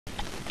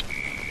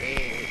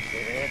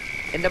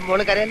എന്റെ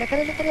മോള് കരയല്ലേ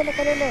കരയല്ലേ കരയല്ലേ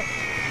കരയല്ലേ.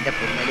 എന്റെ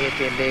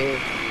പൊന്നനിയത്തിയല്ലേ,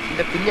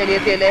 എന്റെ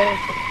കുഞ്ഞനിയത്തിയല്ലേ.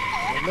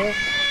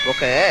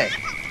 ഓക്കെ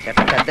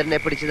ചേട്ടൻ ചന്ദ്രനെ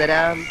പിടിച്ചു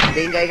തരാം.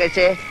 ഇങ്കായി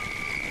കഴിച്ചേ,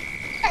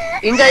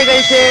 ഇങ്കായി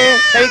കഴിച്ചേ.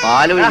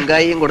 പാലും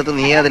ഇങ്കായും കൊടുത്ത്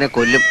നീ അതിനെ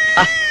കൊല്ലും.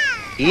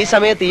 ഈ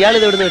സമയത്ത് ഇയാൾ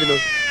ഇത് എവിടുന്ന് വരുന്നു?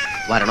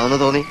 വരണമെന്ന്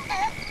തോന്നി.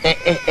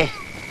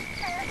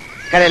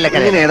 കരയല്ലേ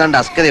കരയില്ല, ഏതാണ്ട്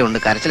അസ്കതയുണ്ട്.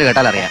 കരച്ചിൽ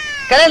കേട്ടാൽ അറിയാം.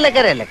 കരയല്ലേ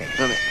കരയല്ലേ.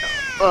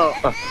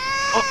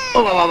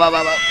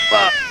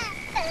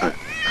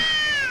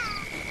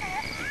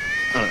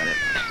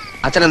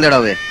 അച്ഛൻ എന്താടാ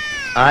പോയെ?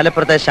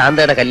 ആലപ്പുറത്തെ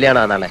ശാന്തയുടെ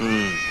കല്യാണമാണ് നാളെ.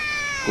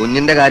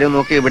 കുഞ്ഞിന്റെ കാര്യം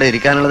നോക്കി ഇവിടെ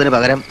ഇരിക്കാനുള്ളതിന്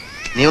പകരം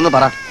നീ ഒന്ന്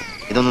പറ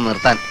ഇതൊന്ന്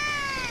നിർത്താൻ.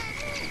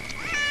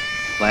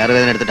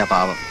 വയറുവേദന എടുത്തിട്ടാ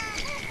പാവം.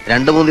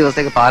 2-3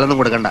 ദിവസത്തേക്ക് പാലൊന്നും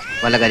കൊടുക്കണ്ട.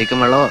 വല്ല കരിക്കും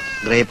വെള്ളമോ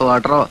ഗ്രേപ്പ്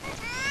വാട്ടറോ,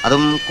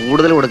 അതും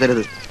കൂടുതൽ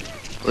കൊടുക്കരുത്.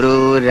 ഒരു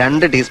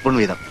 2 ടീസ്പൂൺ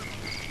വീതം.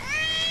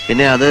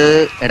 പിന്നെ അത്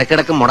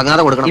ഇടയ്ക്കിടയ്ക്ക്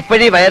മുടങ്ങാതെ കൊടുക്കണം.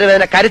 ഇപ്പോഴീ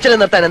വയറുവേദന കരച്ചിൽ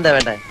നിർത്താൻ എന്താ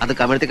വേണ്ടേ? അത്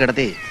കമിഴ്ത്തി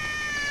കിടത്തി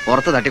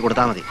പുറത്ത് തട്ടി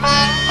കൊടുത്താൽ മതി.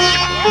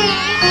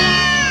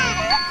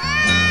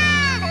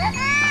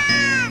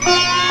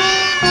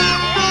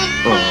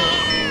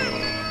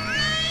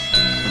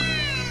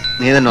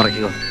 നീ തന്നെ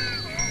ഉറക്കിക്കോ,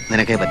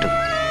 നിനക്കേ പറ്റൂ.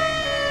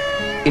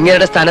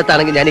 ഇങ്ങയുടെ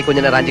സ്ഥാനത്താണെങ്കിൽ ഞാൻ ഈ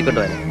കുഞ്ഞിനെ റാഞ്ചി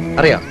കൊണ്ടുപോകാൻ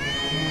അറിയോ?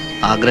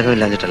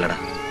 ആഗ്രഹമില്ലാഞ്ഞിട്ടല്ലടാ.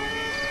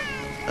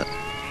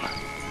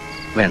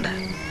 വേണ്ട,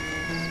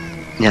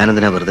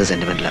 ഞാനെന്തിനാ വെറുതെ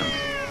സെന്റിമെന്റിലാണ്.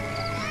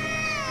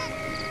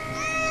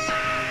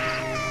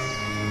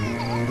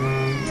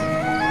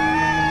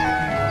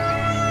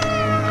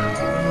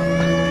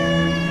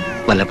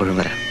 വല്ലപ്പോഴും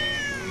വരാം,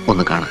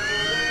 ഒന്ന് കാണാം.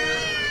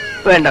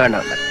 വേണ്ട വേണ്ട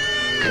വേണ്ട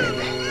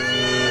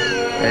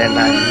വേണ്ട.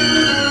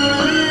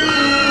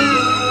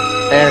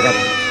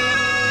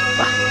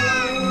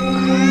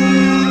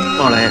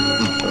 മോളെ,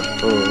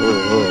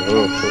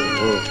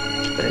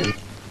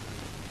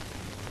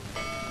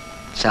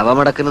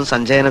 ശവമടക്കിനും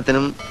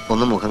സഞ്ചയനത്തിനും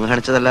ഒന്ന് മുഖം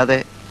കാണിച്ചതല്ലാതെ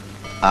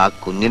ആ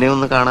കുഞ്ഞിനെ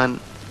ഒന്ന് കാണാൻ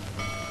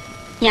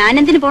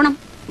ഞാനെന്തിനു പോണം?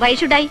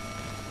 വൈഷുഡായി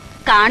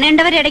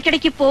കാണേണ്ടവർ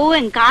ഇടയ്ക്കിടയ്ക്ക്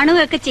പോവുകയും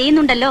കാണുകയും ഒക്കെ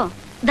ചെയ്യുന്നുണ്ടല്ലോ.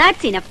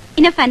 That's enough,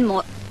 enough and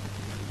more.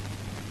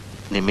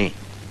 Nimmi,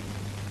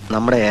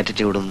 നമ്മുടെ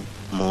ആറ്റിറ്റ്യൂഡും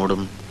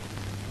മൂഡും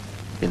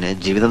പിന്നെ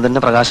ജീവിതം തന്നെ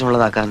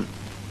പ്രകാശമുള്ളതാക്കാൻ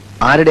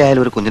ആരുടെ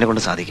ആയാലും ഒരു കുഞ്ഞിനെ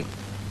കൊണ്ട് സാധിക്കും.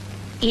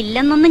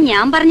 ഇല്ലെന്നൊന്നും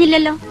ഞാൻ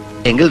പറഞ്ഞില്ലല്ലോ.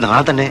 എങ്കിൽ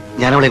നാളെ തന്നെ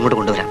ഞാൻ അവളെ ഇങ്ങോട്ട്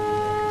കൊണ്ടുവരാം.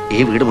 ഈ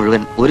വീട്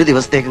മുഴുവൻ ഒരു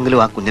ദിവസത്തേക്കെങ്കിലും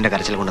ആ കുഞ്ഞിന്റെ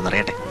കരച്ചിൽ കൊണ്ട്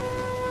നിറയട്ടെ.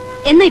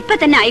 എന്നാ ഇപ്പൊ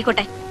തന്നെ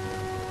ആയിക്കോട്ടെ.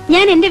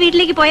 ഞാൻ എന്റെ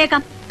വീട്ടിലേക്ക്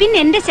പോയേക്കാം. പിന്നെ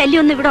എന്റെ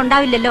ശല്യം ഒന്നും ഇവിടെ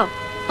ഉണ്ടാവില്ലല്ലോ.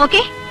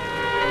 ഓക്കെ?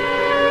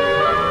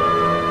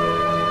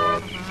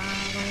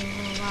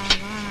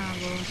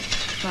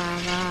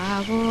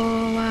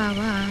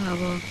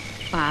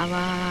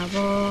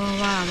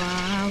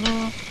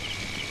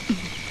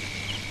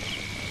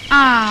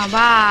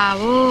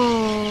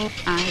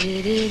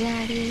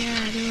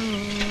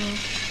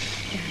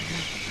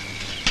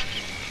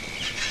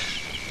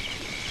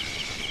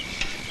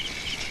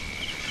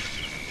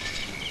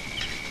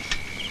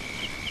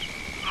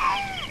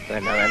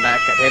 വേണ്ട വേണ്ട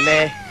കരയല്ലേ,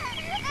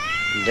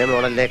 എന്റെ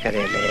മോളല്ലേ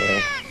കരയല്ലേ.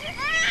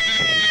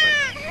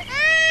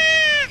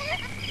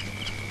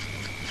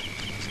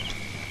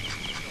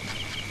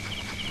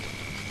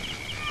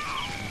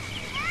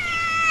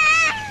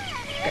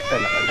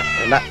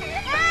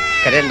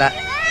 കരയണ്ട.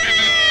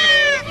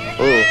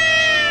 ഓ,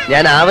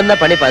 ഞാൻ ആവുന്ന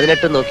പണി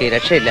 18 നോക്കി,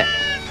 രക്ഷയില്ല.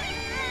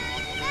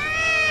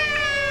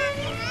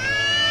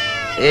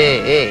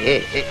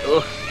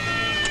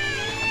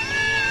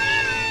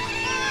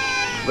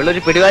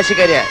 ഇവളൊരു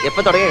പിടിവാശിക്കാരിയാ. എപ്പൊ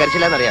തുടങ്ങിയ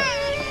കരച്ചില്ലാന്നറിയാം.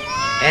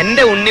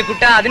 എന്റെ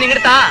ഉണ്ണിക്കുട്ട,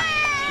 അതിനിങ്ങടുത്താ,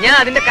 ഞാൻ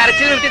അതിന്റെ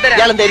കരച്ചിൽ നിർത്തി തരാം.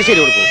 ഇയാളും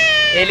എരിശ്ശേരി കൊടുക്കും?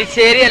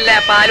 എലിശ്ശേരി അല്ല,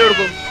 പാല്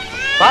കൊടുക്കും.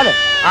 പാല്?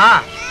 ആ,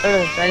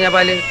 തേങ്ങ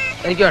പാല്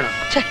എനിക്ക് വേണം.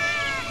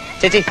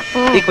 ചേച്ചി,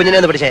 ഈ കുഞ്ഞിനെ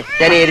ഒന്ന് പിടിച്ചേ.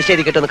 ഞാൻ ഈ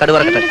എരിശ്ശേരി കിട്ടുന്ന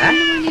കടുവറക്കട്ടെ.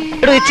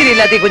 ഇവിടെ ഇച്ചിരി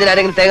ഇല്ലാത്ത ഈ കുഞ്ഞിന്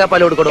ആരെങ്കിലും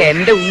തേങ്ങാപ്പാൽ കൊടുക്കണോ?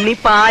 എന്റെ ഉണ്ണി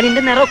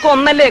പാലിന്റെ നിറമൊക്കെ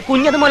ഒന്നല്ലേ,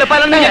 കുഞ്ഞത്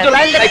മുലപ്പാലെന്ന്.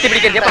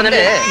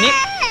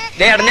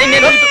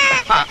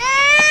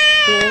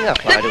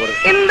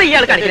 എന്താ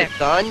ഇയാൾ കാണിക്കണേ?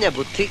 കാഞ്ഞ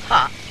ബുദ്ധി.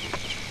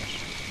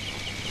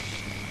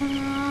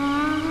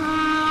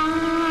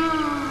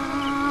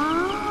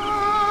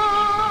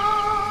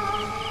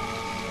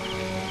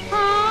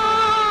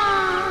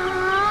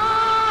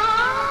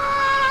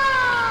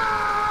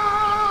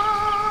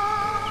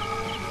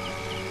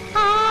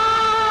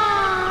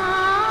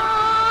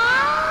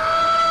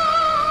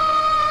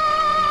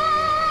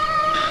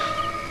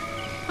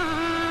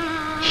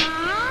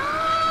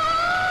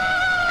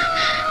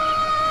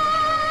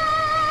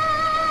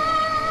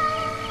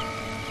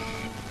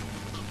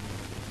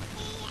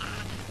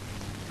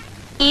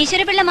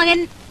 ഈശ്വരപിള്ള മകൻ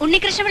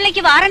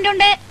ഉണ്ണികൃഷ്ണപിള്ളയ്ക്ക് വാറണ്ട്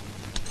ഉണ്ട്.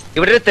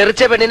 ഇവിടെ ഒരു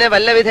തെറിച്ച പെണ്ണിനെ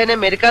വല്ല വിധേനെ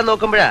മെരുക്കാൻ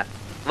നോക്കുമ്പോഴാ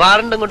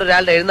വാറണ്ടും കൊണ്ട്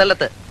ഒരാളുടെ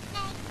എഴുന്നള്ളത്ത്.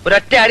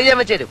 ഒരൊറ്റ അടി ഞാൻ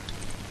വെച്ചേരും.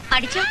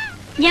 അടിച്ചോ,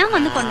 ഞാൻ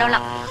വന്ന്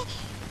കൊണ്ടോളാം.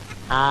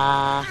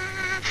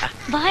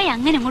 വായ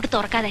അങ്ങനെ അങ്ങോട്ട്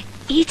തുറക്കാതെ,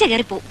 ഈച്ച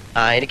കയറി പോവും.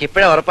 എനിക്ക്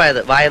ഇപ്പഴാ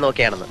ഉറപ്പായത് വായ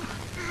നോക്കിയാണെന്ന്.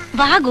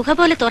 വാ ഗുഹ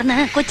പോലെ തുറന്ന്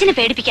കൊച്ചിനെ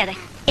പേടിപ്പിക്കാതെ.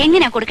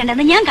 എങ്ങനെയാ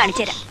കൊടുക്കേണ്ടതെന്ന് ഞാൻ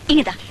കാണിച്ചുതരാം.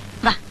 ഇങ്ങിതാ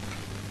വാ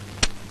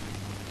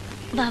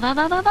വാ വാ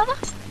വാ വാ വാ വാ.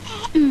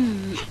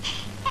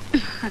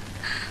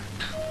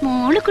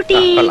 മോള് കുട്ടി.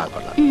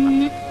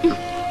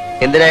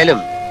 എന്തിനായാലും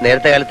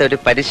നേരത്തെ കാലത്ത് ഒരു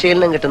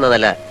പരിശീലനം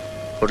കിട്ടുന്നതല്ല,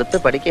 കൊടുത്ത്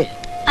പഠിക്കേ.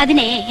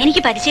 അതിനെ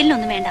എനിക്ക് പരിശീലനം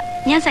ഒന്നും വേണ്ട.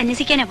 ഞാൻ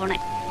സന്യസിക്കാനാ പോണേ.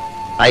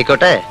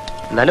 ആയിക്കോട്ടെ,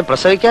 എന്നാലും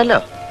പ്രസവിക്കാമല്ലോ.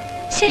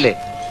 ശരി,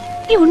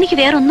 ഈ ഉണ്ണിക്ക്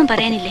വേറെ ഒന്നും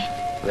പറയാനില്ലേ?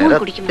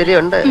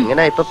 ഉണ്ട്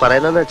ഇങ്ങനെ ഇപ്പൊ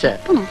പറയുന്നതെന്ന് വെച്ചാ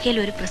ഇപ്പൊ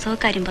നോക്കിയാലും ഒരു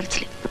പ്രസവക്കാര്യം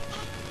പറിച്ചില്ല.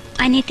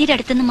 അനിയത്തിയുടെ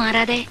അടുത്തുനിന്ന്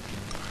മാറാതെ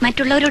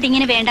മറ്റുള്ളവരോട്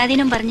ഇങ്ങനെ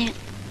വേണ്ടാതിനും പറഞ്ഞ്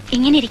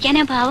ഇങ്ങനെ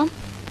ഇരിക്കാനാ ഭാവം.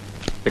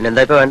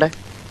 പിന്നെന്താ ഇപ്പൊ വേണ്ടേ?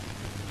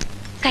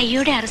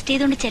 കയ്യോടെ അറസ്റ്റ്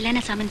ചെയ്തോണ്ട്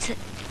ചെല്ലാനാ സമൻസ്.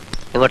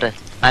 എങ്ങോട്ടെ?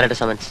 ആരുടെ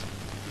സമൻസ്?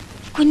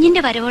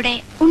 കുഞ്ഞിന്റെ വരവോടെ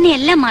ഉണ്ണി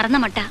എല്ലാം മറന്ന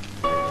മട്ട.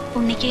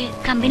 ഉണ്ണിക്ക്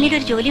കമ്പനിയുടെ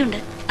ഒരു ജോലിയുണ്ട്,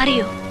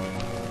 അറിയോ?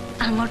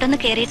 അങ്ങോട്ടൊന്ന്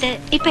കേറിയിട്ട്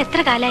ഇപ്പൊ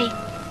എത്ര കാലായി?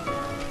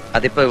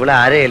 അതിപ്പോ ഇവിടെ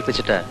ആരെ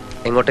ഏൽപ്പിച്ചിട്ടാ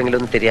എങ്ങോട്ടെങ്കിലും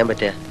ഒന്ന് തിരിയാൻ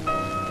പറ്റിയ?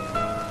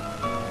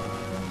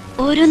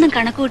 ഓരോന്നും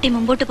കണക്കുകൂട്ടി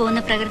മുമ്പോട്ട് പോകുന്ന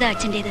പ്രകൃത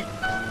അച്ഛൻ്റെത്.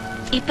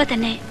 ഇപ്പൊ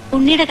തന്നെ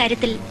ഉണ്ണിയുടെ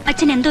കാര്യത്തിൽ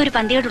അച്ഛൻ എന്തോ ഒരു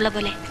പന്തിയോടുള്ള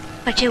പോലെ.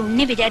 പക്ഷെ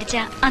ഉണ്ണി വിചാരിച്ച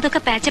അതൊക്കെ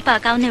പാച്ചപ്പ്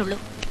ആക്കാവുന്നേ ഉള്ളൂ.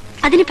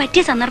 അതിന്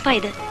പറ്റിയ സന്ദർഭം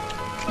ഇത്.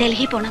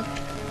 ഡൽഹി പോണം.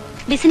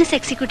 ബിസിനസ്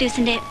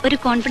എക്സിക്യൂട്ടീവ്സിന്റെ ഒരു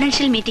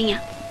confidential മീറ്റിംഗാ.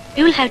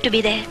 You will have to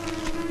be there.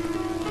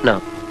 No,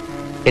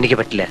 എനിക്ക്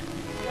പറ്റില്ല.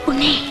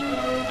 ഉണ്ണി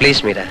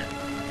പ്ലീസ് മീര,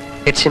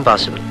 ഇറ്റ്സ്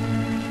ഇംപോസിബിൾ.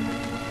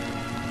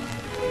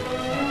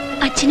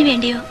 അച്ഛന്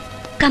വേണ്ടിയോ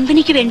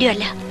കമ്പനിക്ക് വേണ്ടിയോ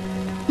അല്ല,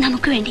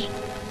 നമുക്ക് വേണ്ടി.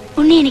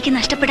 ഉണ്ണി എനിക്ക്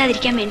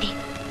നഷ്ടപ്പെടാതിരിക്കാൻ വേണ്ടി.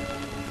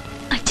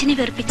 അച്ഛനെ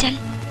വെറുപ്പിച്ചാൽ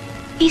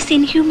ഈസ്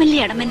ഇൻഹ്യൂമൻലി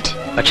അഡമന്റ്.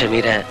 പക്ഷെ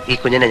മീര, ഈ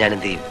കുഞ്ഞിനെ ഞാൻ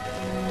എന്ത് ചെയ്യും?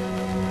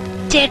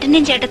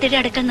 ചേട്ടന്റെയും ചേട്ടത്തിന്റെ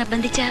അടുക്കൽ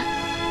നിർബന്ധിച്ച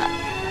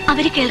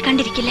അവര്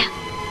കേൾക്കാണ്ടിരിക്കില്ല.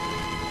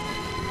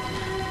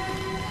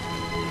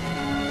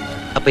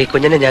 അപ്പൊ ഈ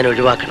കുഞ്ഞിനെ ഞാൻ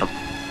ഒഴിവാക്കണം.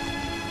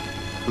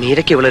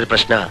 മീരയ്ക്ക് ഇവളൊരു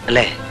പ്രശ്ന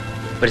അല്ലേ?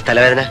 ഒരു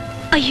തലവേദന?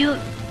 അയ്യോ,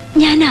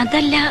 ഞാൻ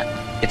അതല്ല.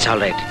 It's all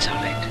right, it's all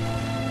right.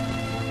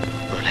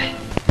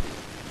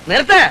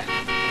 നിർത്ത,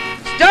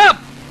 സ്റ്റോപ്പ്,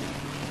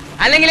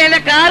 അല്ലെങ്കിൽ എന്നെ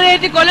കാർ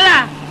കയറ്റി കൊല്ലടാ.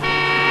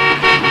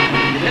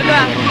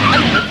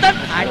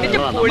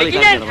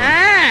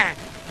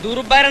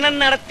 ദുർഭരണം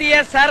നടത്തിയ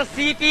സർ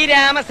CP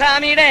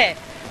രാമസ്വാമിയുടെ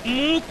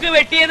മൂക്ക്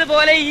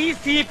വെട്ടിയതുപോലെ ഈ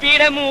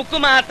CPയുടെ മൂക്ക്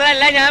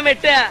മാത്രല്ല ഞാൻ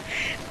വെട്ടുക,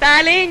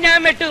 തലയും ഞാൻ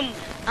വെട്ടും.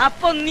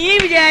 അപ്പൊ നീ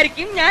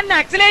വിചാരിക്കും ഞാൻ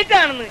നക്സലൈറ്റ്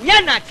ആണെന്ന്.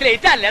 ഞാൻ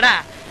നക്സലൈറ്റ് അല്ലടാ.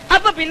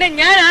 അപ്പൊ പിന്നെ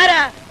ഞാൻ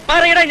ആരാ?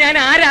 പറയടാ, ഞാൻ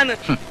ആരാന്ന്.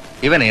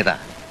 ഇവൻ ഏതാ?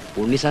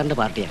 ഉണ്ണി സാറിന്റെ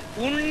പാർട്ടിയാ.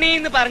 ഉണ്ണി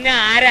എന്ന് പറഞ്ഞ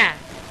ആരാ?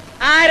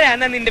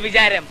 ആരാന്നാ നിന്റെ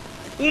വിചാരം?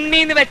 ഉണ്ണി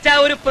എന്ന് വെച്ചാ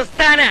ഒരു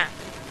പ്രസ്ഥാന.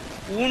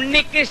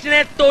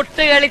 ഉണ്ണികൃഷ്ണനെ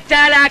തൊട്ട്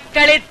കളിച്ചാൽ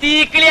അക്കളി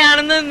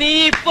തീക്കിളിയാണെന്ന് നീ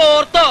ഇപ്പൊ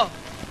ഓർത്തോ?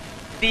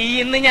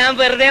 തീന്ന് ഞാൻ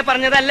വെറുതെ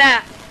പറഞ്ഞതല്ല.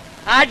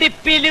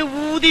 അടുപ്പില്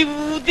ഊതി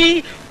ഊതി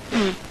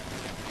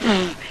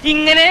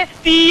ഇങ്ങനെ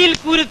തീയിൽ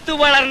കുരുത്തു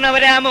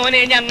വളർന്നവരാ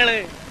മോനെ ഞങ്ങള്.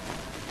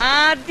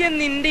 ആദ്യം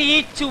നിന്റെ ഈ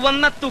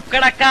ചുവന്ന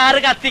തുക്കടക്കാറ്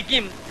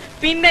കത്തിക്കും,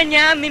 പിന്നെ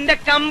ഞാൻ നിന്റെ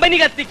കമ്പനി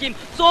കത്തിക്കും.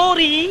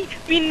 സോറി,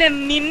 പിന്നെ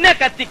നിന്നെ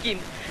കത്തിക്കും.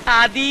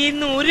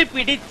 അതീന്ന് ഒരു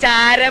പിടി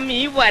ചാരം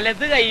ഈ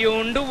വലത്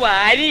കൈകൊണ്ട്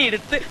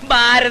വാരിയെടുത്ത്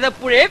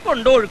ഭാരതപ്പുഴയെ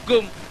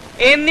കൊണ്ടൊഴുക്കും.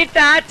 എന്നിട്ട്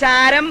ആ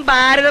ചാരം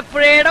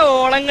ഭാരതപ്പുഴയുടെ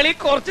ഓളങ്ങളിൽ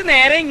കുറച്ചു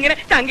നേരം ഇങ്ങനെ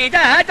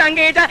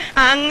ചങ്കേച്ച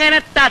അങ്ങനെ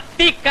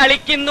തട്ടി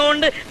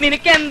കളിക്കുന്നോണ്ട്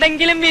നിനക്ക്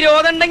എന്തെങ്കിലും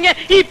വിരോധം ഉണ്ടെങ്കിൽ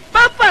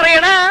ഇപ്പൊ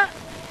പറയടാ.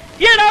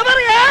 എടാ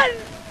പറയാൻ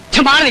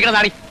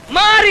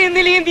മാറി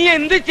എന്നില്ലെങ്കിൽ നീ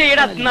എന്ത്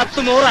ചെയ്യടാ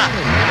നത്തുമോറ?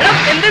 എടാ,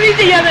 എന്താ നീ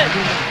ചെയ്യാതെ?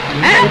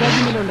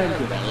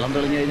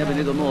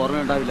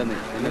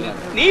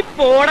 നീ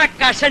പോട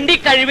കഷണ്ടി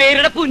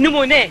കഴിവേരുടെ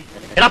പുന്നുമോനെ.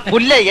 എടാ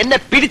പുല്ലേ, എന്നെ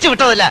പിടിച്ചു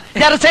വിട്ടതല്ല,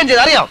 ഞാൻ റിസൈൻ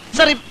ചെയ്ത്. അറിയോ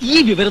സാർ? ഈ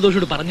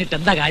വിവരദോഷോട് പറഞ്ഞിട്ട്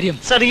എന്താ കാര്യം?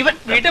 സാർ, ഇവൻ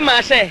വീട്ടു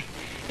മാഷേ,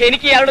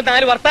 എനിക്ക് ഇയാളോട്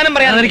 4 വർത്താനം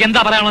പറയാം. എനിക്ക്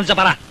എന്താ പറയാണെന്ന് വെച്ചാ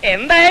പറ.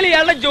 എന്തായാലും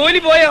ഇയാളുടെ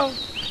ജോലി പോയോ?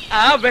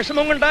 ആ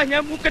വിഷമം കൊണ്ടാ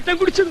ഞാൻ മൂക്കറ്റം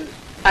കുടിച്ചത്.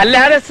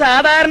 അല്ലാതെ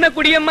സാധാരണ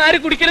കുടിയന്മാര്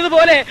കുടിക്കുന്നത്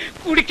പോലെ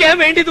കുടിക്കാൻ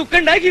വേണ്ടി ദുഃഖം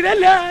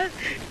ഉണ്ടാക്കിയതല്ല.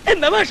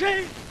 എന്താ മാഷേ?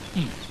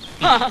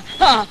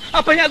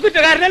 അപ്പൊ ഞാൻ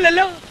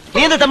കുറ്റക്കാരനല്ലല്ലോ.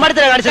 നീ എന്ത്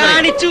തെമ്മാടിത്തരം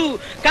കാണിച്ചു?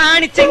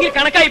 കാണിച്ചെങ്കിൽ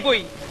കണക്കായി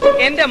പോയി.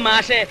 എന്റെ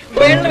മാഷെ,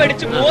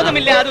 വെള്ളമടിച്ച്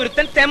ബോധമില്ലാതെ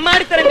ഒരുത്തൻ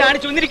തെമ്മാടിത്തരം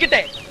കാണിച്ചു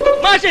എന്നിരിക്കട്ടെ,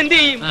 മാഷ് എന്ത്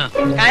ചെയ്യും?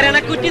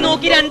 കരണക്കുറ്റി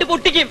നോക്കി 2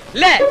 പൊട്ടിക്കും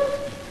അല്ലേ?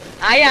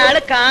 അയാള്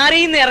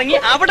കാറിൽ നിന്ന് ഇറങ്ങി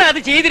അവിടെ അത്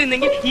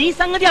ചെയ്തിരുന്നെങ്കിൽ ഈ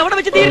സംഗതി അവിടെ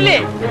വെച്ച് തീരില്ലേ?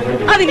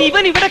 അതിന്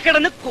ഇവൻ ഇവിടെ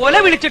കിടന്ന് കൊല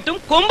വിളിച്ചിട്ടും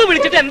കൊമ്പ്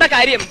വിളിച്ചിട്ടും എന്താ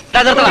കാര്യം?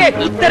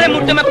 ഉത്തരം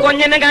മുട്ടുമ്പോ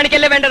കൊഞ്ഞെന്നെ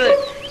കാണിക്കല്ലേ വേണ്ടത്.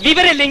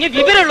 വിവരമില്ലെങ്കിൽ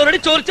വിവരമുള്ളവരോട്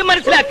ചോദിച്ച്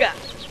മനസ്സിലാക്കുക.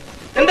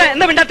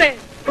 എന്താ മിണ്ടാത്തെ?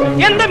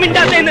 എന്താ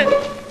മിണ്ടാത്തേന്ന്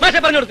മാഷെ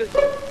പറഞ്ഞു കൊടുക്ക്.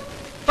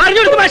 പറഞ്ഞു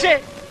കൊടുക്ക് മാഷേ.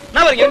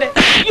 ഞാൻ പറഞ്ഞു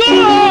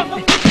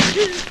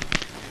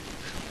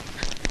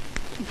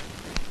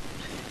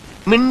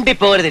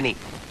മിണ്ടിപ്പോരുത് നീ.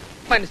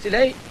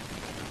 മനസ്സിലായി.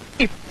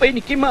 ഇപ്പൊ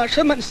എനിക്ക് മാഷ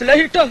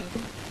മനസ്സിലായിട്ടോ.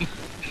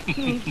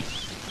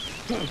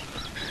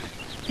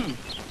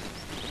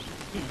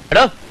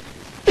 എടോ,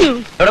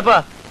 എവിടെപ്പാ?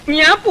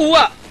 ഞാൻ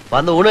പോവാ.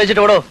 വന്ന് ഊണ്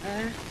വെച്ചിട്ട് ഓടോ.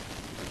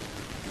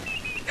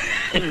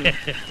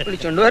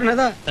 വിളിച്ചോണ്ട്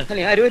വരണതാ,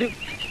 അല്ലെ ആര് വരും?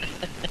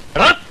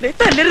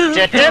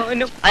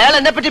 അയാൾ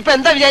എന്നെ പറ്റി ഇപ്പൊ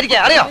എന്താ വിചാരിക്കാ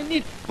അറിയോ?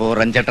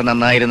 പൂറഞ്ചട്ട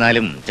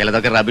നന്നായിരുന്നാലും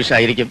ചിലതൊക്കെ റബിഷ്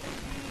ആയിരിക്കും.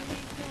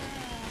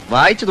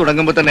 വായിച്ചു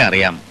തുടങ്ങുമ്പോ തന്നെ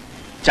അറിയാം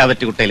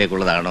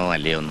ചവറ്റുകുട്ടയിലേക്കുള്ളതാണോ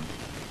അല്ലയോ എന്ന്.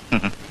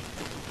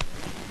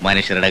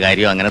 മനുഷ്യരുടെ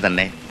കാര്യം അങ്ങനെ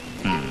തന്നെ.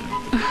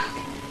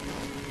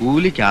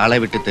 കൂലിക്ക് ആളെ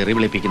വിട്ട് തെറി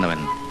വിളിപ്പിക്കുന്നവൻ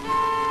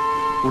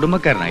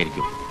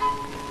കുടുംബക്കാരനായിരിക്കും.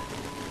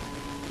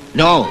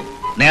 No,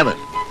 never.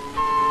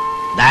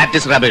 That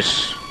is rubbish.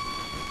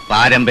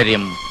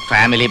 പാരമ്പര്യം,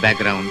 ഫാമിലി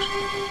ബാക്ക്ഗ്രൗണ്ട്,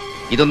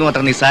 ഇതൊന്നും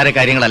അത്ര നിസ്സാര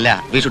കാര്യങ്ങളല്ല.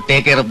 We should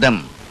take care of them.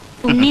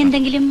 ഉണ്ണി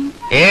എന്തെങ്കിലും?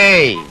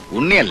 ഏയ്,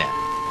 ഉണ്ണിയല്ല.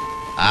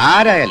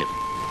 ആരായാലും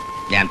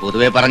ഞാൻ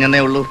പൊതുവെ പറഞ്ഞെന്നേ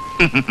ഉള്ളൂ.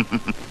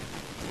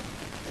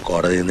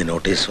 കോടതിയിൽ നിന്ന്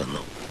നോട്ടീസ്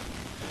വന്നു.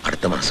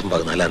 അടുത്ത മാസം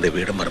 14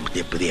 വീടും പറമ്പ്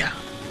ജപ്തിയാ.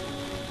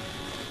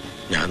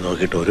 ഞാൻ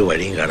നോക്കിയിട്ട് ഒരു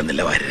വഴിയും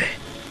കാണുന്നില്ല വാര്യരെ.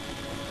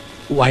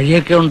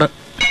 വഴിയൊക്കെ ഉണ്ട്.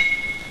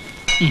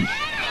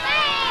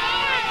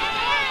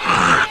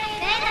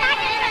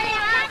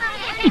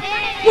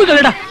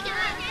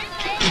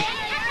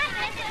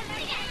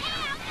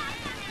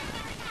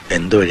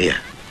 എന്ത് വഴിയാ?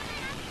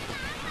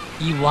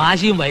 ഈ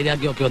വാശിയും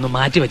വൈരാഗ്യവും ഒക്കെ ഒന്ന്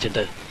മാറ്റി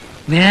വെച്ചിട്ട്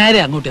നേരെ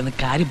അങ്ങോട്ട് എന്ന്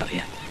കാര്യം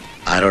പറയാ.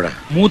 ആരോടാ?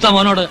 മൂത്ത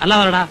മോനോട്.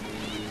 അല്ലാതാടാ,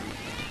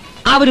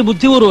 അവര്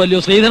ബുദ്ധിപൂർവ്വമല്ലയോ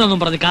ശ്രീധരനൊന്നും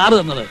പറഞ്ഞ് കാറ്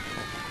തന്നത്.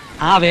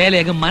 ആ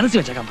വേലയൊക്കെ മനസ്സിൽ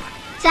വെച്ചേക്കാൻ പറ.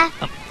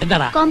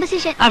 എന്താടാ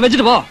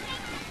വെച്ചിട്ട് പോ.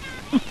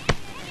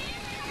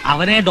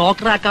 അവനെ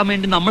ഡോക്ടറാക്കാൻ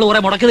വേണ്ടി നമ്മൾ കുറെ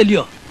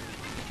മുടക്കതല്ലയോ?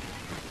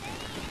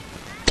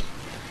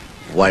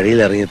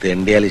 വഴിയിലിറങ്ങി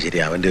തെണ്ടിയാലും ശരി,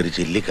 അവന്റെ ഒരു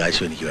ചില്ലി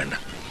കാശും എനിക്ക് വേണ്ട.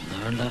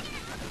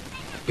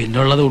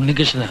 പിന്നുള്ളത്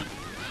ഉണ്ണികൃഷ്ണനാ.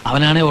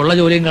 അവനാണെ ഉള്ള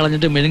ജോലിയും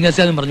കളഞ്ഞിട്ട്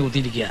മെഴുങ്ങസ്യാന്നും പറഞ്ഞു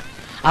കുത്തിയിരിക്കുക.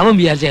 അവൻ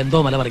വിചാരിച്ച എന്തോ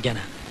മല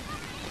പറിക്കാനാ.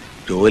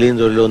 ജോലിയും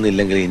തൊഴിലും ഒന്നും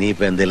ഇല്ലെങ്കിൽ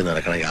ഇനിയിപ്പോ എന്തേലും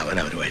നടക്കണമെങ്കിൽ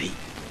അവനൊരു വഴി.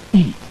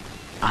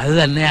 അത്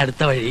തന്നെ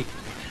അടുത്ത വഴി.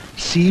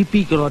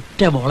 CPക്ക്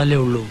ഒരൊറ്റ മോളല്ലേ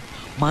ഉള്ളൂ.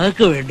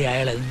 മകൾക്ക് വേണ്ടി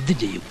അയാൾ എന്ത്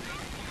ചെയ്യും?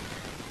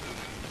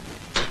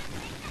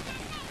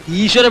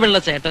 ഈശ്വരപിള്ള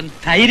ചേട്ടൻ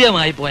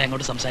ധൈര്യമായി പോയി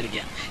അങ്ങോട്ട്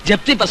സംസാരിക്കുക.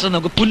 ജപ്തി പ്രശ്നം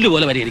നമുക്ക്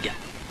പുല്ലുപോലെ പരിഹരിക്കാം.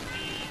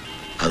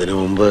 അതിനു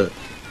മുമ്പ്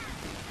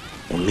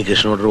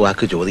ഉണ്ണികൃഷ്ണനോടൊരു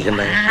വാക്ക്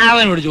ചോദിക്കണ്ടേ?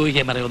 അവനോട്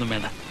ചോദിക്കാൻ പറയൊന്നും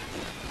വേണ്ട.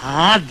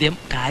 ആദ്യം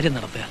കാര്യം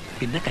നടത്തുക,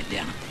 പിന്നെ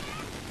കല്യാണം.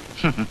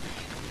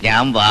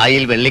 ഞാൻ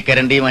വായിൽ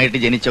വെള്ളിക്കരണ്ടിയുമായിട്ട്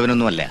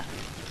ജനിച്ചവനൊന്നുമല്ല.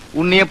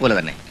 ഉണ്ണിയെ പോലെ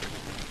തന്നെ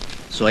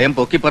സ്വയം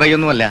പൊക്കി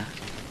പറയൊന്നുമല്ല.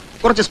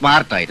 കുറച്ച്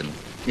സ്മാർട്ടായിരുന്നു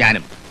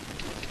ഞാനും.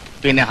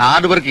 പിന്നെ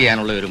ഹാർഡ് വർക്ക്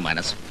ചെയ്യാനുള്ള ഒരു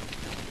മനസ്സ്,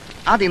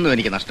 അതൊന്നും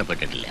എനിക്ക്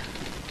നഷ്ടപ്പെട്ടിട്ടില്ല.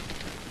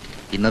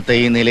 ഇന്നത്തെ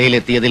ഈ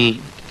നിലയിലെത്തിയതിൽ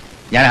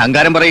ഞാൻ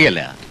അഹങ്കാരം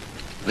പറയുകയല്ല.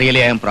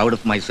 Really I am proud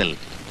of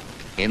myself.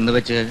 എന്ന്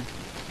വെച്ച്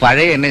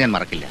പഴയ എന്നെ ഞാൻ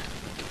മറക്കില്ല.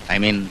 ഐ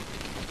മീൻ,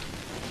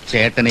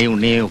 ചേട്ടനെയും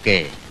ഉണ്ണിയെയും ഒക്കെ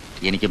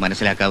എനിക്ക്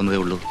മനസ്സിലാക്കാവുന്നതേ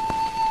ഉള്ളൂ.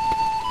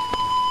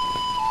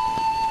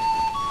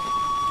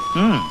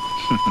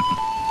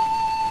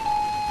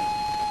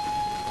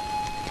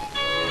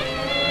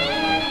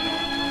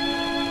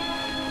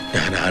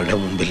 ഞാൻ ആരുടെ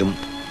മുമ്പിലും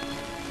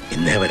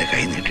ഇന്നേ വരെ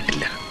കൈ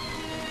നീട്ടിട്ടില്ല.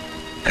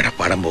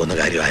 കിടപ്പാടം പോകുന്ന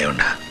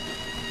കാര്യമായോണ്ടാ.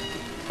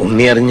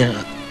 ഉണ്ണി അറിഞ്ഞ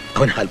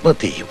അവൻ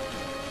ആത്മഹത്യ ചെയ്യും.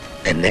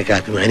 എന്നേക്ക്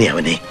അഭിമാനി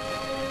അവനെ.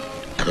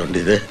 അതുകൊണ്ട്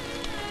ഇത്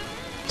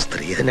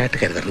സ്ത്രീധനായിട്ട്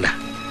കരുതണ്ട,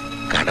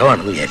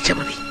 കടമാണെന്ന് വിചാരിച്ചാൽ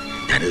മതി.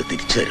 ഞാനിത്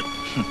തിരിച്ചു തരും.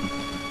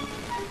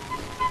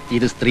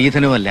 ഇത്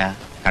സ്ത്രീധനമല്ല,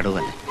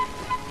 കടവല്ല.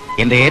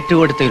 എന്റെ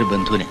ഏറ്റവും അടുത്ത ഒരു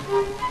ബന്ധുവിന്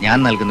ഞാൻ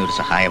നൽകുന്ന ഒരു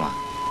സഹായമാണ്.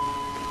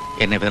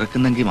 എന്നെ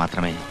വെറുക്കുന്നെങ്കിൽ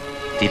മാത്രമേ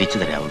തിരിച്ചു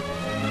തരാവുള്ളൂ.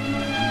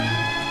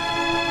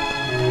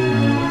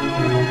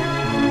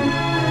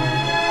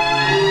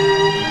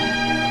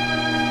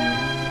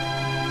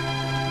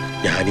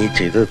 ഞാനീ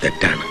ചെയ്തത്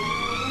തെറ്റാണ്.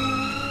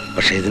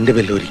 പക്ഷെ ഇതിന്റെ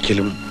പേരിൽ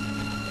ഒരിക്കലും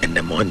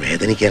എന്റെ മോൻ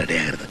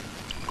വേദനിക്കാനിടയാകരുത്.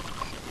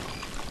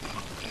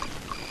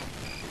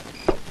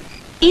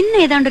 ഇന്ന്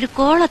ഏതാണ്ട് ഒരു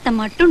കോളത്ത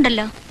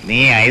മട്ടുണ്ടല്ലോ. നീ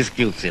ഐസ്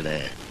ക്യൂബ്സ് ഇട്.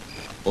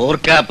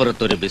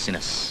 ഓർക്കാപ്പുറത്തൊരു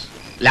ബിസിനസ്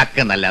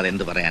ലക്കെന്നല്ലാതെ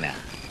എന്ത് പറയാനാ.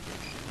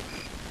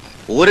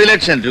 1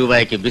 ലക്ഷം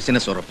രൂപയ്ക്ക്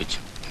ബിസിനസ് ഉറപ്പിച്ചു,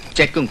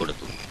 ചെക്കും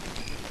കൊടുത്തു.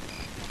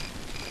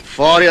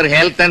 For your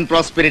health and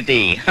prosperity.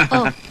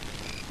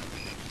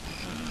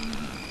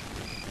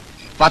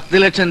 10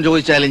 ലക്ഷം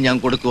ചോദിച്ചാലും ഞാൻ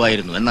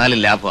കൊടുക്കുമായിരുന്നു, എന്നാലും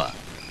ലാഭ.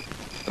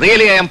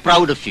 Really I am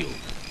proud of U.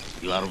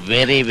 You are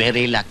very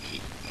very lucky.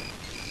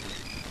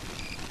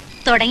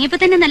 തുടങ്ങിയപ്പോ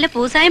തന്നെ നല്ല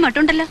പൂസായ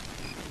മട്ടുണ്ടല്ലോ.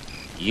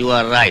 You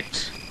are right.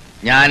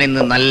 ഞാൻ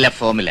ഇന്ന് നല്ല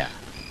ഫോമില.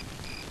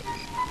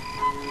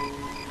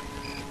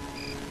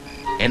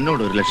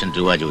 എന്നോട് 1 ലക്ഷം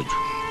രൂപ ചോദിച്ചു.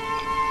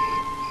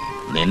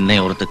 നിന്നെ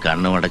ഓർത്ത്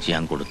കണ്ണുമടച്ച്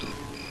ഞാൻ കൊടുത്തു.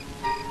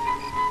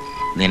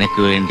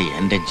 നിനക്ക് വേണ്ടി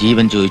എന്റെ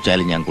ജീവൻ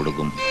ചോദിച്ചാലും ഞാൻ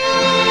കൊടുക്കും.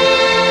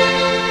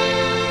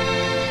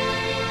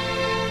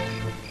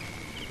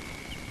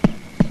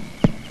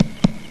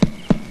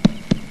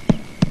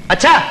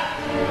 അച്ഛാ,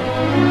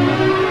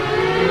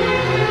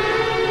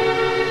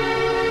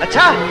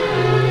 അച്ഛാ,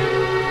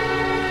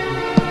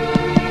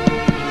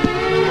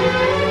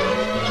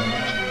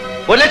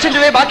 1 ലക്ഷം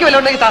രൂപയെ ബാക്കി വല്ല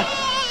ഉണ്ടെങ്കിൽ താ.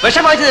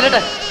 വിഷം വാങ്ങിച്ചു തരട്ടെ.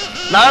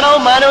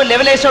 നാണവും മാനവും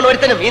ലെവലേശമുള്ള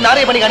ഒരുത്തനും ഈ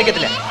നാറിയ പണി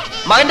കാണിക്കത്തില്ല.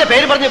 മകന്റെ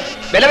പേര് പറഞ്ഞ്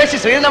വിലവേശി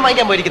ശ്രീധനം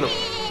വാങ്ങിക്കാൻ പോയിരിക്കുന്നു.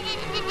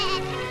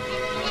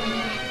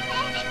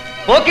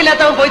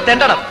 പോക്കില്ലാത്തവൻ പോയി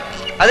തെണ്ടണം,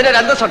 അതിനൊരു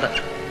അന്തസ്സുണ്ട്.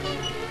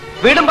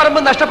 വീടും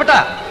പറമ്പും നഷ്ടപ്പെട്ട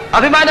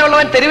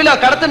അഭിമാനമുള്ളവൻ തെരുവിലോ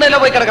കടത്തുന്നതിലോ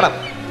പോയി കിടക്കണം.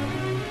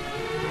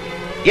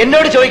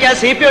 എന്നോട് ചോദിക്കാൻ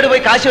CPയോട്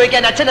പോയി കാശ്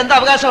ചോദിക്കാൻ അച്ഛൻ എന്താ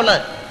അവകാശമുള്ളത്?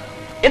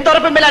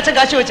 എന്തുറപ്പും മേലെ അച്ഛൻ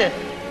കാശ് ചോദിച്ച്?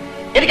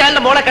 എനിക്ക്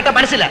അയാളുടെ മോളെ കെട്ടാൻ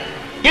മനസ്സില്ല.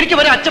 എനിക്ക്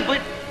വരെ അച്ഛൻ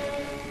പോയി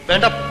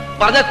വേണ്ട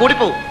പറഞ്ഞാൽ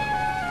കൂടിപ്പോവും.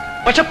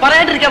 പക്ഷെ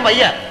പറയാണ്ടിരിക്കാൻ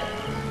വയ്യ.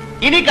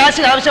 ഇനി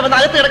കാശ് ആവശ്യമെന്ന്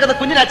അകത്ത് കിടക്കുന്ന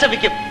കുഞ്ഞിന് അച്ഛൻ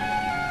വിൽക്കും.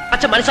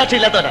 അച്ഛൻ മനസാക്ഷി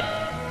ഇല്ലാത്തവനാ.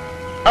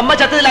 അമ്മ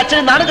ചത്തതിൽ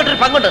അച്ഛന് നാണം കെട്ടൊരു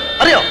പങ്കുണ്ട്,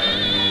 അറിയോ?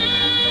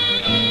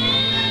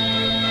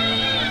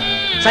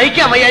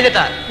 സഹിക്കാൻ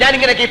വയ്യാഞ്ഞിട്ടാ ഞാൻ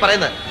ഇങ്ങനെയൊക്കെ ഈ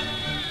പറയുന്നത്.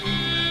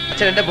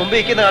 അച്ഛൻ എന്റെ മുമ്പ്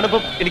ഇരിക്കുന്ന കാണുമ്പോ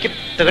എനിക്ക്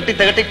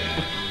തികട്ടി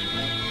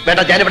വേണ്ട,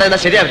 ഞാനിവിടെ നിന്നാ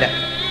ശരിയാവില്ല.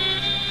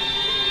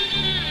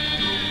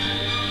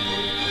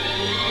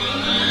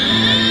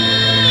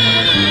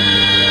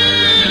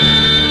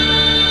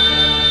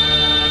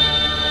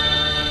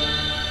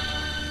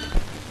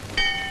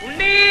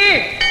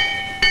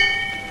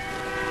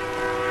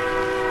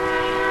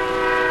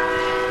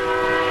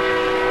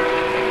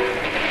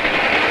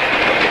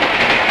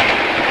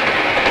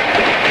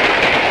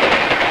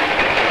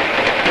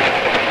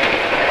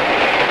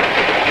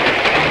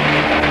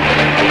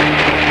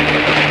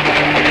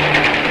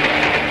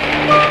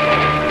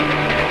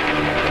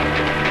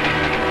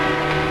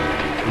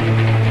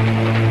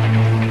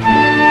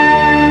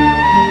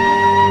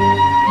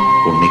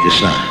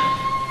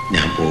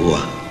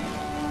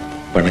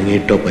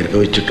 ഉറങ്ങിയിട്ടോ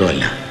പരിഭവിച്ചിട്ടോ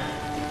അല്ല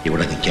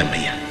ഇവിടെ നിൽക്കാൻ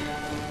വയ്യ.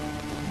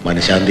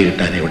 മനഃശാന്തി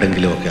കിട്ടാൻ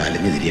എവിടെങ്കിലുമൊക്കെ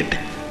അലഞ്ഞു തിരിയട്ടെ.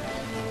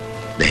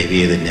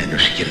 ദയവേത് എന്നെ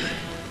അന്വേഷിക്കരുത്.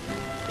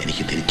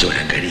 എനിക്ക് തിരിച്ചു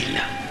വരാൻ കഴിയില്ല.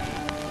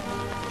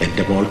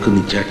 എൻ്റെ മോൾക്ക്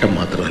നീ ചേട്ടൻ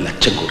മാത്രമല്ല,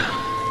 അച്ഛൻ കൂടാ.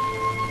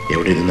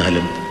 എവിടെ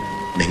ഇരുന്നാലും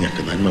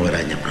നിങ്ങൾക്ക് നന്മ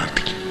വരാൻ ഞാൻ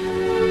പ്രാർത്ഥിക്കും.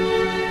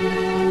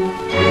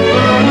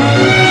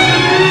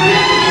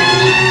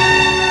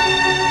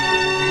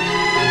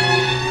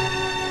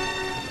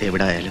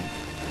 എവിടെ ആയാലും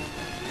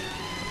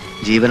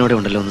ജീവനോടെ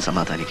ഉണ്ടല്ലോ എന്ന്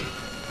സമാധാനിക്കും.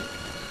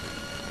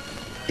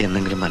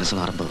 എന്നെങ്കിലും മനസ്സ്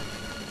മാറുമ്പോൾ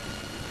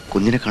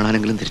കുഞ്ഞിനെ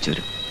കാണാനെങ്കിലും തിരിച്ചു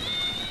വരും.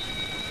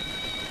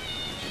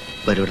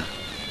 വരൂടാ.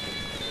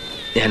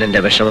 ഞാൻ എൻ്റെ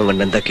വിഷമം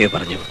കൊണ്ട് എന്തൊക്കെയോ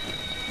പറഞ്ഞു.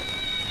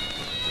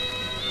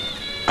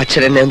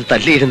 അച്ഛൻ എന്നെ ഒന്ന്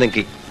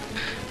തല്ലിയിരുന്നെങ്കിൽ,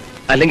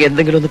 അല്ലെങ്കിൽ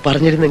എന്തെങ്കിലും ഒന്ന്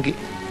പറഞ്ഞിരുന്നെങ്കിൽ.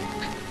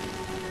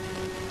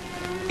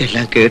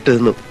 എല്ലാം കേട്ടു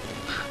നിന്നു.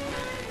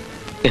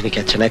 എനിക്ക്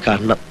അച്ഛനെ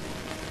കാണണം,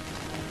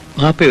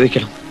 മാപ്പ്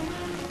ചോദിക്കണം,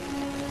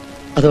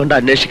 അതുകൊണ്ട്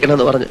അന്വേഷിക്കണം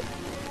എന്ന് പറഞ്ഞു.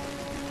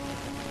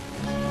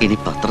 ഇനി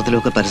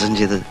പത്രത്തിലൊക്കെ പരസ്യം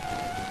ചെയ്ത്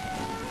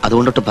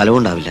അതുകൊണ്ടൊട്ട്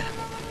ഫലമുണ്ടാവില്ല.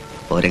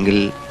 പോരെങ്കിൽ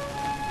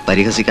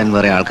പരിഹസിക്കാൻ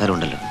വേറെ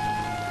ആൾക്കാരുണ്ടല്ലോ,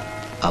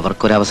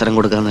 അവർക്കൊരവസരം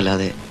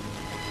കൊടുക്കാന്നല്ലാതെ.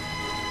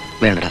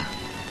 വേണ്ടടാ,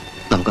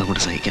 നമുക്ക്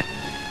അങ്ങോട്ട് സഹിക്കാം.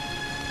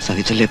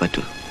 സഹിച്ചല്ലേ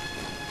പറ്റൂ.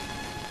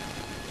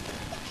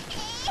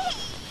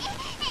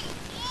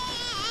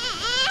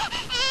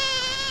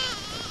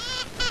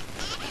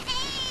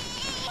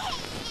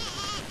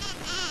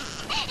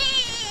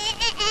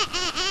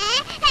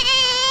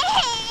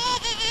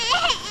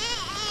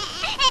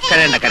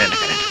 കരയണ്ട കരയണ്ട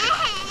കരയണ്ട.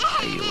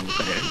 അയ്യോ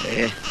കരയണ്ടേ.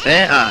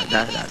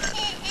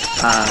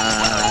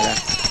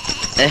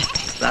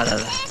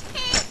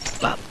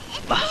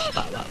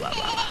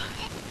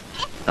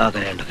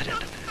 കരയണ്ട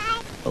കരയണ്ട.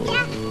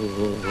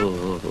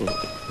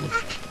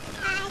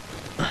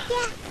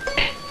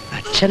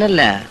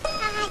 അച്ഛനല്ല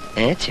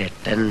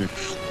ചേട്ടൻ.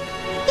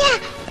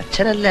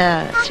 അച്ഛനല്ല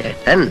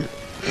ചേട്ടൻ.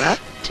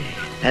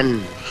 ചേട്ടൻ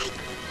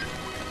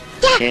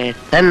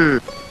ചേട്ടൻ.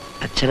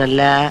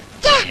 അച്ഛനല്ല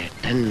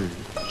ചേട്ടൻ.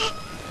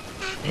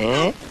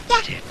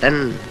 ചേട്ടൻ.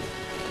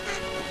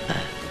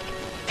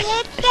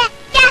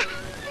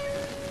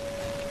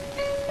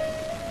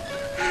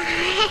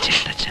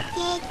 ചേട്ടച്ച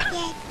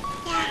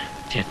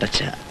ചേട്ടച്ച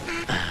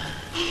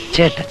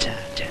ചേട്ടച്ച ചേട്ടച്ച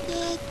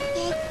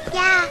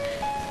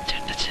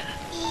ചേട്ടച്ച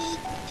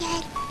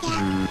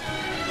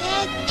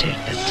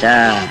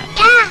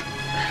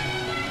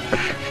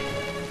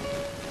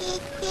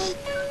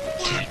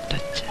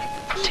ചേട്ടച്ച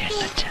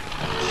ചേട്ടച്ച.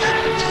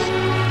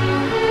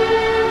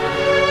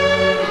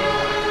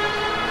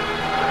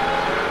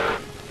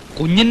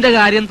 കുഞ്ഞിന്റെ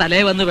കാര്യം തലേ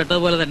വന്ന്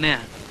പെട്ടതുപോലെ തന്നെയാ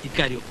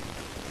ഇക്കാര്യവും.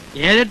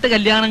 7-8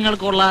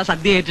 കല്യാണങ്ങൾക്കുള്ള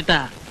സദ്യ ഏറ്റിട്ടാ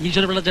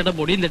ഈശ്വരപിള്ളച്ചേട്ടൻ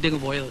പൊടിയും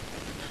തട്ടിയങ്ങ് പോയത്.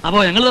 അപ്പോ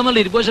ഞങ്ങൾ തമ്മിലുള്ള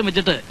ഇരുപോഷം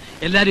വെച്ചിട്ട്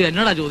എല്ലാരും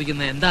എന്നോടാ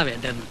ചോദിക്കുന്നത് എന്താ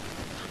വേണ്ടെന്ന്.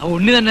 അപ്പൊ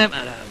ഉണ്ണി തന്നെ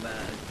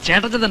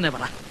ചേട്ടച്ചൻ തന്നെ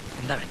പറ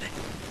എന്താ വേണ്ടേ.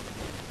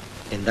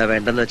 എന്താ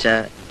വേണ്ടെന്ന് വെച്ചാ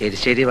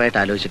എരിശ്ശേരിയുമായിട്ട്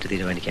ആലോചിച്ചിട്ട്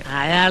തീരുമാനിക്കാം.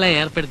 അയാളെ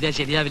ഏർപ്പെടുത്തിയാൽ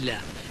ശരിയാവില്ല,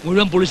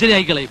 മുഴുവൻ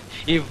പുളിശ്ശേരിയായി കളയും.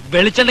 ഈ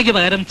വെളിച്ചെണ്ണയ്ക്ക്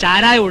പകരം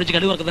ചാരായ ഒഴിച്ച്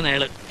കടി വറുക്കുന്ന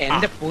അയാള്.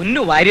 എന്റെ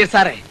പൊന്നു വാര്യർ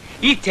സാറേ,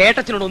 ഈ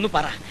ചേട്ടച്ചനോട് ഒന്ന്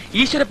പറ,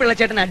 ഈശ്വരപിള്ള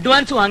ചേട്ടൻ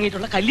അഡ്വാൻസ്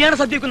വാങ്ങിയിട്ടുള്ള കല്യാണ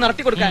സദ്യയൊക്കെ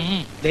നടത്തി കൊടുക്കാൻ.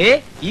 ദേ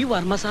ഈ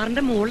വർമ്മ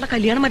സാറിന്റെ മോളുടെ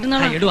കല്യാണം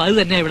മറ്റന്നാളാ. എടോ അത്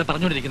തന്നെയാ ഇവിടെ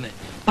പറഞ്ഞോണ്ടിരിക്കുന്നത്.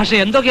 പക്ഷെ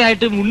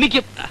എന്തൊക്കെയായിട്ടും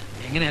ഉണ്ണിക്കും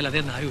എങ്ങനെയല്ല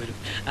അതേ നായി വരും.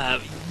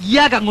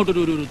 ഇയാൾക്ക്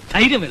അങ്ങോട്ടൊരു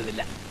ധൈര്യം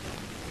വരുന്നില്ല.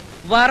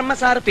 വർമ്മ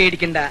സാറ്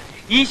പേടിക്കണ്ട,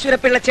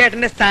 ഈശ്വരപിള്ള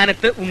ചേട്ടന്റെ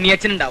സ്ഥാനത്ത്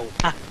ഉണ്ണിയച്ഛൻ ഉണ്ടാവും,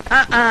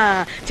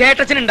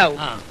 ചേട്ടച്ചൻ ഉണ്ടാവും.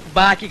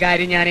 ബാക്കി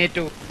കാര്യം ഞാൻ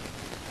ഏറ്റു.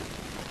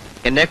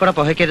 എന്നെ കൂടെ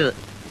പുകയ്ക്കരുത്.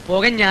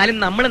 പുകഞ്ഞാലും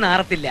നമ്മൾ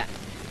നാറത്തില്ല,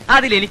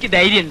 അതിലെനിക്ക്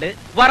ധൈര്യമുണ്ട്.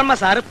 വർമ്മ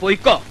സാറ്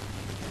പോയിക്കോ.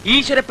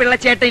 ഈശ്വരപിള്ള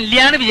ചേട്ടൻ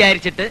ഇല്ലാന്ന്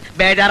വിചാരിച്ചിട്ട്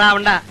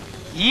ബേജാറാവണ്ട.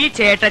 ഈ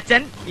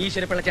ചേട്ടച്ചൻ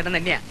ഈശ്വരപിള്ള ചേട്ടൻ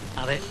തന്നെയാ.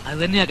 അതെ, അത്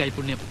തന്നെയാ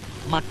കൈപുണ്യം.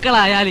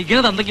 മക്കളായാൽ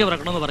ഇങ്ങനെ തന്തയ്ക്ക്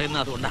പറക്കണമെന്ന്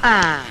പറയുന്നത് അതുകൊണ്ടാ.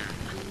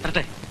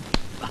 വരട്ടെ.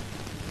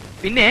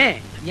 പിന്നെ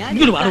ഞാൻ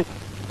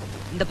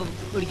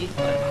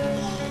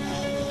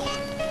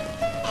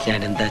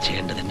എന്താ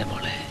ചെയ്യേണ്ടത് എന്റെ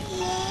മോളെ?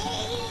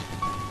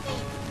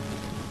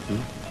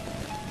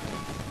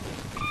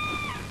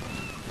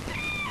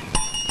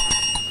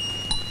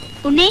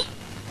 ഉണ്ണി,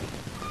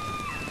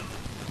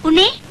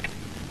 ഉണ്ണി.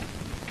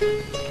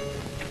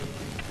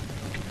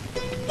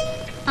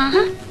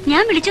 ആഹാ,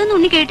 ഞാൻ വിളിച്ചൊന്നും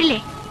ഉണ്ണി കേട്ടില്ലേ?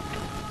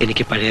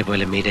 എനിക്ക് പഴയ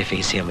പോലെ മീരെ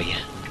ഫേസ് ചെയ്യാൻ വയ്യ.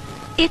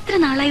 എത്ര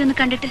നാളായി ഒന്ന്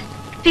കണ്ടിട്ട്.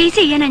 ഫേസ്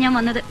ചെയ്യാനാ ഞാൻ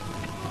വന്നത്.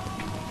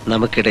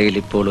 നമുക്കിടയിൽ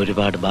ഇപ്പോൾ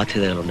ഒരുപാട്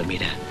ബാധ്യതകളുണ്ട്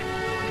മീര.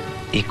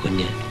 ഈ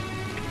കുഞ്ഞ്,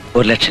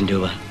 1 ലക്ഷം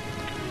രൂപ,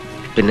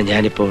 പിന്നെ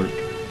ഞാനിപ്പോൾ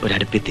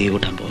ഒരടുപ്പിൽ തീ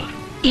കൂട്ടാൻ പോവാ.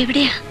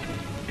 എവിടെയാ?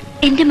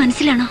 എന്റെ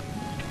മനസ്സിലാണോ?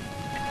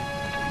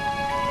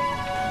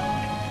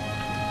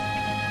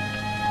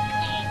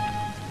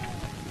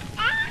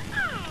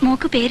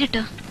 മോക്ക്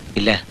പേരിട്ടോ?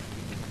 ഇല്ല.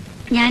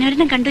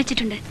 ഞാനൊരെണ്ണം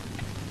കണ്ടുവച്ചിട്ടുണ്ട്.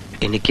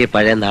 എനിക്ക്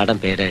പഴയ നാടൻ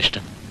പേരാ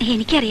ഇഷ്ടം.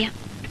 എനിക്കറിയാം.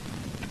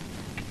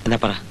 എന്നാ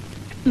പറ.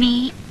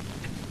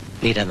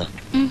 മീരാന്നോ?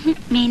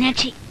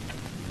 മീനാക്ഷി.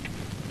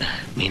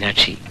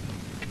 മീനാക്ഷി.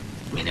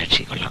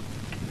 മീനാക്ഷി കൊള്ളാം,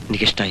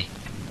 എനിക്കിഷ്ടായി.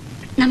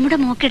 നമ്മുടെ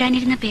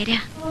മോക്കിടാനിരുന്ന പേരാ.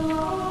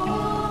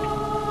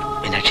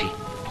 മീനാക്ഷി,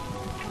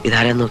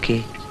 ഇതാരാ നോക്കി?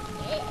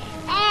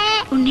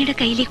 ഉണ്ണിയുടെ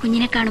കയ്യിലെ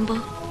കുഞ്ഞിനെ കാണുമ്പോ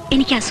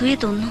എനിക്ക് അസൂയ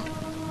തോന്നുന്നു.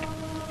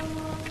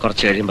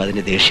 കുറച്ചു കഴിയുമ്പോ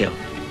അതിന് ദേഷ്യാവും.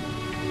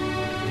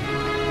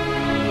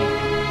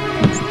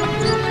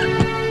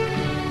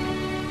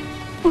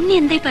 ഉണ്ണി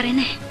എന്തായി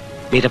പറയുന്നേ?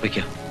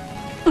 മീരപ്പയ്ക്കോ?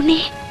 ഉണ്ണി,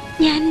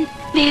 ഞാൻ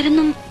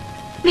വേറൊന്നും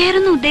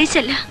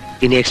ഉദ്ദേശിച്ചല്ല.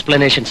 ഇനി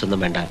എക്സ്പ്ലനേഷൻസ്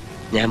ഒന്നും വേണ്ട.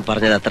 ഞാൻ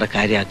പറഞ്ഞത് അത്ര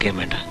കാര്യമാക്കുകയും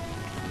വേണ്ട.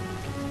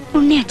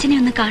 ഉണ്ണി അച്ഛനെ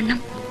ഒന്ന് കാണണം.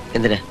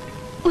 എന്തിനാ?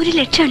 1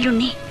 ലക്ഷമല്ല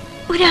ഉണ്ണി,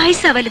 1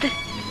 ആയുസ്സാ വലുത്.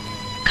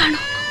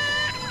 കാണോ?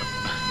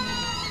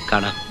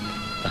 കാണാം.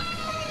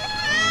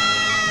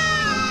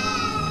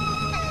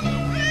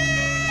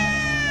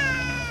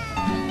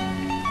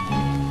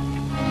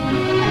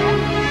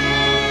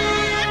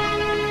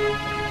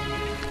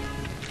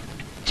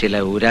 ചില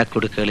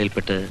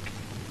ഊരാക്കുടുക്കുകളിൽപ്പെട്ട്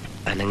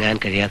അനങ്ങാൻ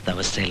കഴിയാത്ത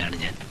അവസ്ഥയിലാണ്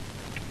ഞാൻ.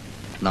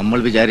 നമ്മൾ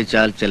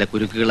വിചാരിച്ചാൽ ചില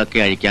കുരുക്കുകളൊക്കെ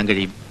അഴിക്കാൻ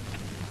കഴിയും.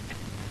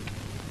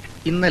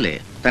 ഇന്നലെ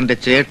തന്റെ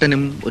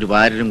ചേട്ടനും ഒരു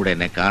ഭാര്യരും കൂടെ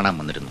എന്നെ കാണാൻ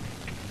വന്നിരുന്നു.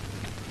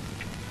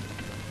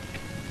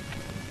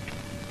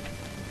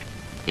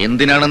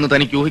 എന്തിനാണെന്ന്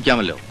തനിക്ക്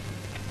ഊഹിക്കാമല്ലോ.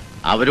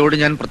 അവരോട്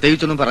ഞാൻ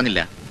പ്രത്യേകിച്ചൊന്നും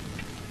പറഞ്ഞില്ല.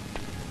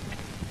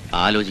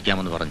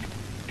 ആലോചിക്കാമെന്ന് പറഞ്ഞു.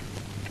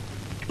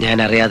 ഞാൻ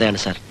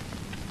അറിയാതെയാണ് സാർ.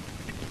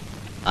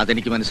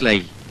 അതെനിക്ക്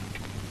മനസ്സിലായി.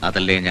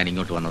 അതല്ലേ ഞാൻ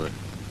ഇങ്ങോട്ട് വന്നത്.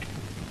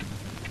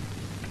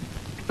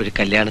 ഒരു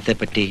കല്യാണത്തെ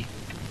പറ്റി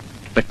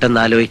പെട്ടെന്ന്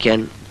ആലോചിക്കാൻ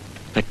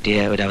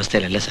പറ്റിയ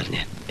ഒരവസ്ഥയിലല്ല സാർ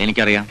ഞാൻ.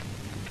 എനിക്കറിയാം.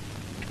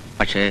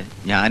 പക്ഷേ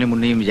ഞാനും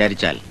ഉണ്ണിയും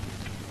വിചാരിച്ചാൽ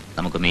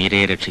നമുക്ക്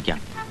മീരയെ രക്ഷിക്കാം.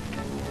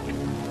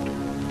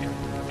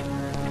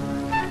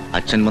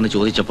 അച്ഛൻ വന്ന്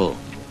ചോദിച്ചപ്പോ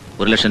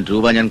 1 ലക്ഷം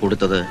രൂപ ഞാൻ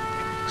കൊടുത്തത്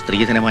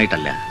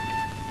സ്ത്രീധനമായിട്ടല്ല,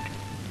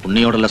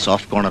 ഉണ്ണിയോടുള്ള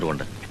സോഫ്റ്റ് കോർണർ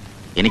കൊണ്ട്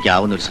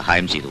എനിക്കാവുന്ന ഒരു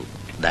സഹായം ചെയ്തു.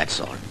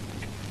 That's all.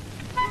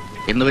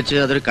 എന്ന് വെച്ച്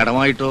അതൊരു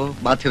കടമായിട്ടോ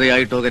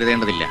ബാധ്യതയായിട്ടോ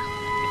കരുതേണ്ടതില്ല.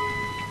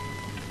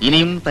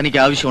 ഇനിയും തനിക്ക്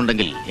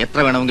ആവശ്യമുണ്ടെങ്കിൽ എത്ര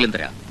വേണമെങ്കിലും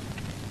തരാം.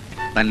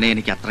 തന്നെ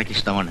എനിക്ക് അത്രയ്ക്ക്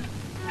ഇഷ്ടമാണ്.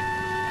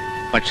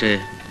 പക്ഷേ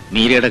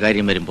മീരയുടെ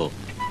കാര്യം വരുമ്പോ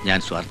ഞാൻ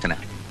സ്വാർത്ഥന,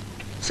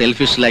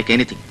 സെൽഫിഷ് ലൈക്ക്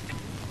എനിത്തിങ്.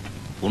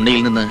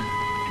 ഉണ്ണിയിൽ നിന്ന്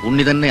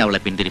ഉണ്ണി തന്നെ അവളെ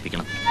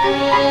പിന്തിരിപ്പിക്കണം.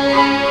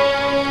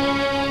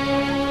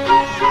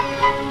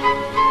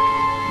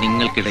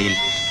 നിങ്ങൾക്കിടയിൽ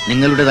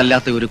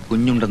നിങ്ങളുടേതല്ലാത്ത ഒരു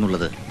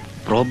കുഞ്ഞുണ്ടെന്നുള്ളത്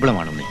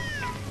പ്രോബ്ലമാണ് ഉണ്ണി.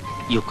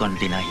 You can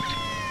deny it.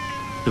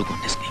 You can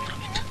escape from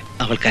it.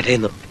 അവൾ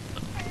കരയുന്നു.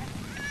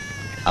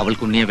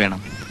 അവൾക്ക് ഉണ്ണിയെ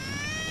വേണം.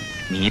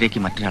 മീരയ്ക്ക്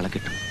മറ്റൊരാളെ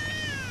കിട്ടും.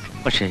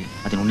 പക്ഷേ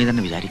അതിനുണ്ണി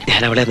തന്നെ വിചാരിക്കും.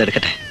 ഞാൻ അവളെ ഒന്ന്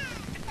എടുക്കട്ടെ.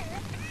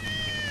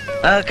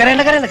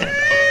 കരയണ്ട കരയണ്ട കരയണ്ട.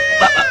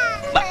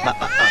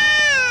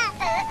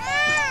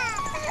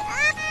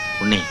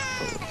 ഉണ്ണി,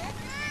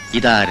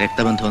 ഇതാ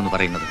രക്തബന്ധം എന്ന്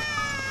പറയുന്നത്.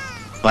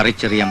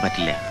 പറിച്ചെറിയാൻ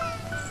പറ്റില്ല.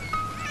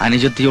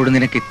 അനുജത്തിയോട്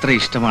നിനക്ക് ഇത്ര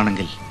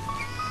ഇഷ്ടമാണെങ്കിൽ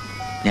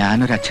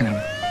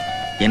ഞാനൊരച്ഛനാണ്.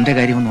 എന്റെ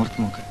കാര്യം ഒന്ന് ഓർത്തു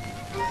നോക്ക്.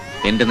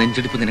 എന്റെ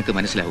നെഞ്ചെടുപ്പ് നിനക്ക്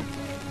മനസ്സിലാവും.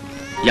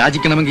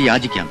 യാചിക്കണമെങ്കിൽ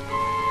യാചിക്കാം.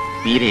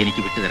 മീര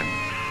എനിക്ക് വിട്ടുതരണം.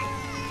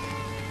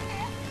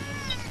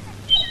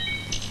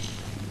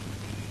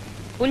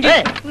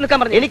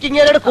 എനിക്ക്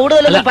ഇങ്ങനെ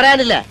കൂടുതലൊന്നും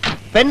പറയാനില്ല.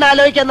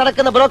 പെണ്ണാലോചിക്കാൻ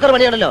നടക്കുന്ന ബ്രോക്കർ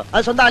പണിയാണല്ലോ.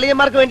 അത് സ്വന്തം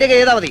അളിയന്മാർക്ക് വേണ്ടിയൊക്കെ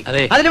ചെയ്താൽ മതി.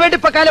 അതിനുവേണ്ടി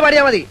ഇപ്പൊ കാലം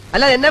പാടിയാൽ മതി.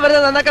 അല്ല എന്നെ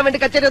വെറുതെ നന്നാക്കാൻ വേണ്ടി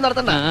കച്ചേരി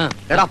നടത്തണ്ട.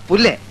 എടാ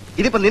പുല്ലേ,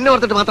 ഇതിപ്പോ നിന്നെ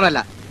ഓർത്തിട്ട് മാത്രമല്ല,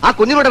 ആ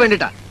കുഞ്ഞിനോട്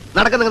വേണ്ടിട്ടാ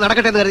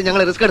നടക്കട്ടെ എന്ന് കരുതി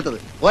ഞങ്ങൾ റിസ്ക് എടുത്തത്.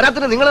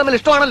 ഓരോരുത്തരും നിങ്ങൾ തമ്മിൽ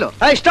ഇഷ്ടമാണല്ലോ.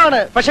 ഇഷ്ടമാണ്,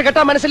 പക്ഷെ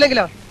കെട്ടാൻ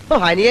മനസ്സിലെങ്കിലോ.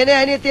 അനിയനെ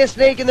അനിയത്തിയെ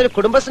സ്നേഹിക്കുന്ന ഒരു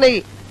കുടുംബ സ്നേഹി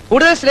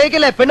കൂടുതൽ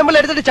സ്നേഹിക്കില്ലേ? പെണ്ണുമ്പോൾ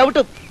എടുത്തിട്ട്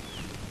ചവിട്ടും.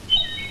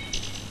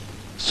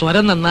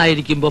 സ്വരം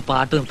നന്നായിരിക്കുമ്പോ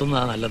പാട്ട്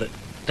നിർത്തുന്നതാ നല്ലത്.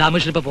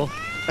 രാമകൃഷ്ണൻ ഇപ്പൊ പോ.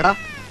 എടാ,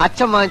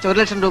 അച്ഛൻ വാങ്ങിച്ച 1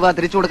 ലക്ഷം രൂപ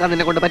തിരിച്ചു കൊടുക്കാൻ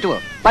നിന്നെ കൊണ്ട് പറ്റുമോ?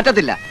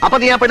 പറ്റത്തില്ല. അപ്പൊ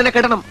നീ ആ പെണ്ണിനെ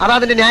കെട്ടണം. അതാ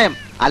അതിന്റെ ന്യായം.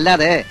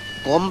 അല്ലാതെ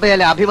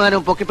കൊമ്പയിലെ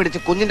അഭിമാനവും പൊക്കിപ്പിടിച്ച്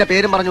കുഞ്ഞിന്റെ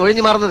പേരും പറഞ്ഞ്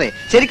ഒഴിഞ്ഞു മാറുന്നതേ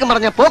ശരിക്കും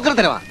പറഞ്ഞ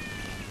പോക്കൃത്തരവാ.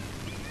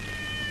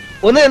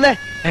 ഒന്ന് തന്നെ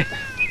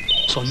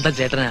സ്വന്തം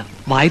ചേട്ടനാ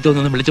വായി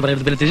തോന്നുന്നു വിളിച്ചു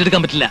പറയുന്നത് പിന്നെ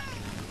തിരിച്ചെടുക്കാൻ പറ്റില്ല.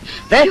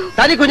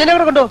 തനി കുഞ്ഞിനെ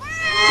കൂടെ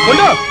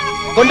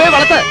കൊണ്ടുപോയി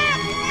വളർത്ത്.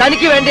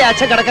 തനിക്ക് വേണ്ടി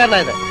അച്ഛൻ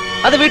കടക്കാരനായത്.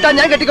 അത് വീട്ടാൻ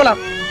ഞാൻ കെട്ടിക്കൊള്ളാം.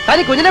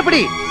 തനി കുഞ്ഞിനെ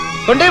പിടി,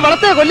 കൊണ്ടുപോയി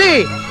വളർത്ത്. കൊല്ലി.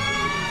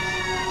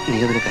 നീ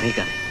അതിനെ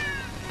കരയിക്കാതെ.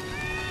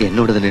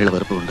 എന്നോട് തന്നെയുള്ള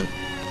വെറുപ്പുണ്ട്.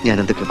 ഞാൻ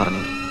എന്തൊക്കെ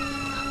പറഞ്ഞു.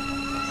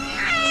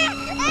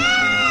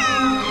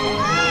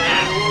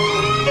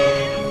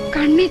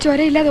 കണ്ണി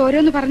ചോരയില്ലാതെ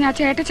ഓരോന്ന് പറഞ്ഞ ആ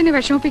ചേട്ടച്ചനെ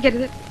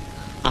വിഷമിപ്പിക്കരുത്.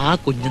 ആ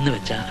കുഞ്ഞെന്ന്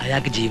വെച്ചാ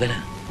അയാൾക്ക് ജീവനാ.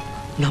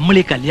 നമ്മൾ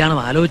ഈ കല്യാണം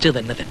ആലോചിച്ചത്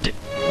തന്നെ തെറ്റ്.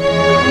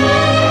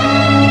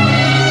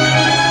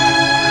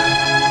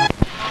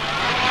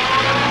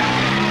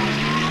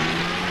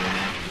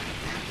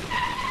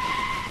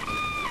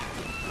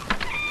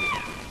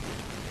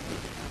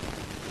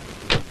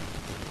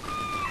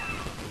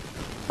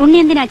 ഉണ്ണി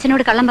എന്തിനാ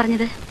അച്ഛനോട് കള്ളം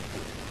പറഞ്ഞത്?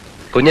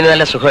 കുഞ്ഞിന്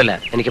നല്ല സുഖമല്ല,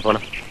 എനിക്ക്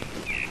പോണം.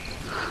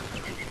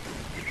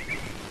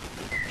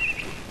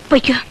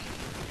 പൊയ്ക്കോ.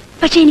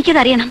 പക്ഷെ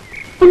എനിക്കതറിയണം,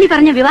 ഉണ്ണി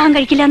പറഞ്ഞ വിവാഹം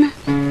കഴിക്കില്ലെന്ന്.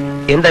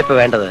 എന്താ ഇപ്പൊ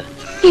വേണ്ടത്?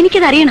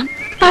 എനിക്കതറിയണം.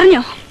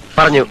 പറഞ്ഞോ?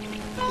 പറഞ്ഞു.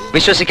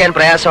 വിശ്വസിക്കാൻ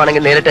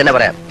പ്രയാസമാണെങ്കിൽ നേരിട്ട് തന്നെ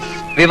പറയാം.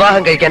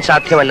 വിവാഹം കഴിക്കാൻ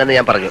സാധ്യമല്ലെന്ന്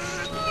ഞാൻ പറഞ്ഞു.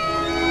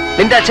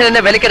 നിന്റെ അച്ഛൻ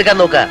എന്നെ വിലക്കെടുക്കാൻ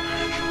നോക്ക.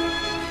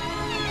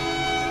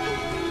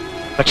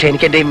 പക്ഷെ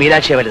എനിക്ക് എന്റെ ഈ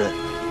മീനാക്ഷിയെ വലുത്.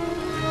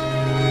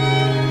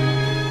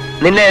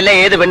 നിന്നെ അല്ല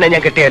ഏത് പെണ്ണെ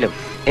ഞാൻ കെട്ടിയാലും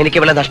എനിക്ക്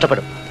ഇവളെ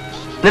നഷ്ടപ്പെടും.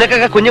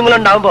 നിനക്കൊക്കെ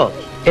കുഞ്ഞുങ്ങളുണ്ടാവുമ്പോ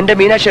എന്റെ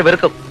മീനാക്ഷിയെ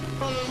വെറുക്കും.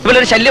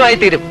 ഇവളൊരു ശല്യമായി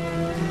തീരും.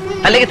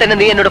 അല്ലെങ്കിൽ തന്നെ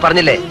നീ എന്നോട്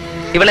പറഞ്ഞില്ലേ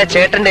ഇവളെ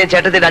ചേട്ടന്റെയും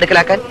ചേട്ടത്തിന്റെ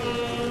അടുക്കലാക്കാൻ?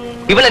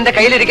 ഇവൾ എന്റെ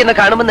കയ്യിലിരിക്കുന്ന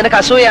കാണുമ്പോൾ നിനക്ക്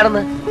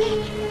അസൂയാണെന്ന്.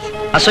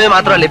 അസൂയ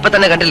മാത്രമല്ല, ഇപ്പൊ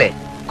തന്നെ കണ്ടില്ലേ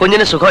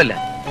കുഞ്ഞിന് സുഖമില്ല.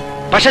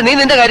 പക്ഷെ നീ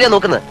നിന്റെ കാര്യം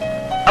നോക്കുന്നത്.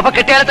 അപ്പൊ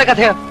കെട്ടിയാലത്തെ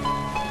കഥയോ?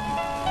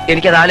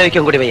 എനിക്കത്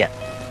ആലോചിക്കാൻ കൂടി വയ്യ.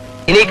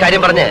 ഇനി ഈ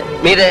കാര്യം പറഞ്ഞ്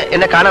മീര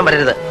എന്നെ കാണാൻ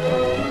വരരുത്.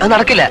 അത്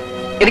നടക്കില്ല.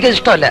 എനിക്കത്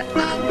ഇഷ്ടമല്ല.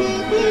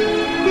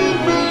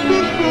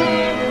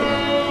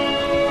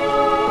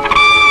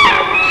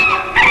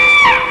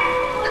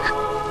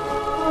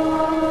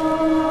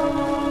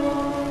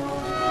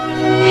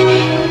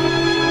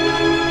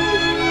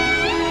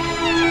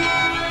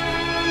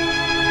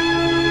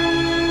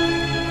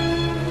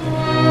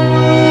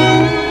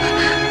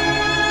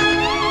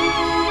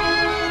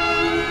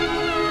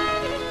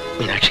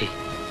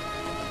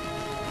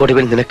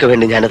 ഒടുവിൽ നിനക്ക്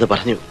വേണ്ടി ഞാനത്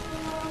പറഞ്ഞു.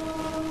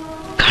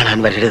 കാണാൻ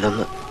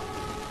വരരുതെന്ന്,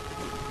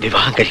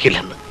 വിവാഹം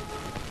കഴിക്കില്ലെന്ന്.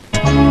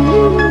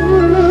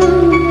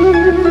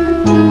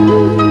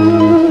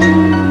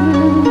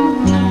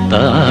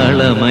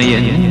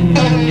 താളമയഞ്ഞു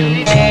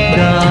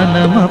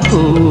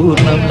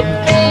ഗാനമപൂർണം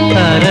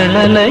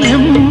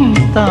തരളലയം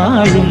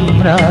താഴും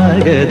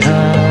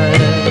രാഗധാര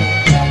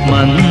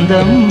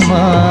മന്ദം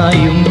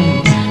മായും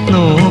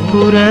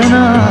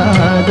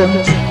നൂപുരനാദം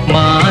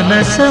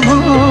മാനസമോ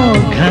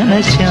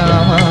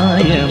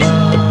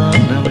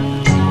ഘനശ്യാമായമാനം.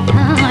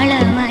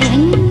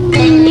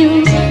 താളമയഞ്ഞു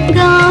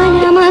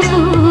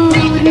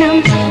ഗാനമപൂർണം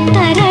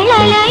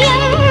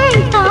തരളലയം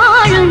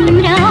താഴും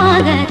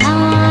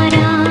രാഗധാര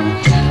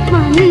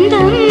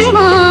മന്ദം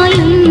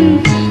മായും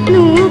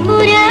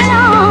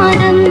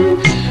നൂപുരനാദം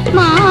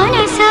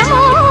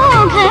മാനസമോ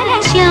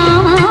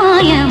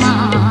ഘനശ്യാമായമാനം.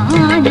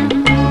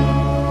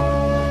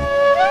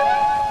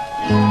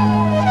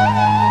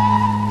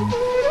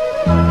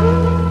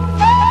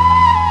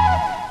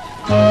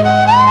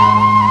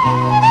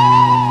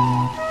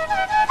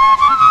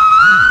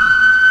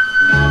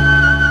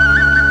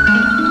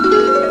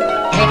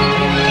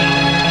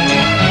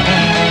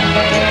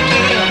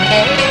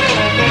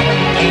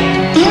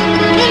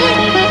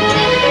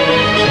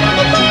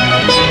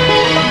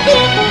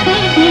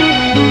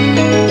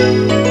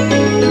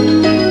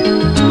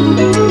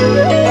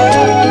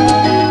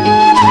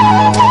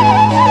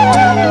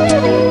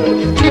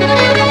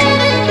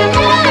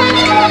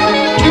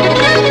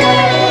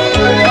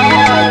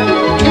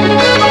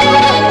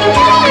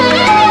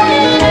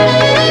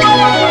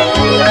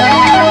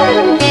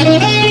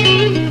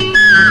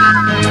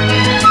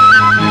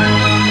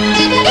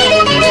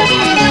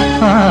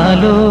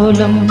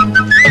 ആലോലം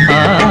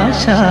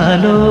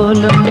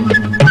ആശാലോലം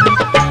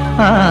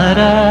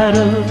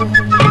ആരാരോ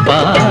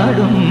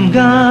പാടും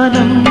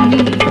ഗാനം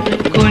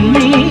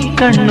കുഞ്ഞി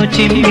കണ്ണു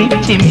ചിമ്മി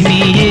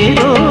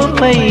ചിമ്മിയേതോ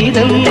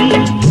പൈതൽ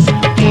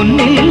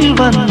മുന്നിൽ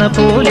വന്ന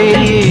പോലെ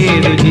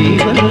ഏതു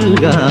ജീവൽ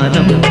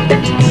ഗാനം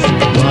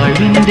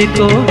വാഴിന്റെ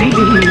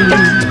കോവിലിൽ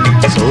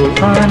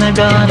സോപാന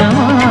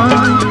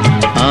ഗാനമായി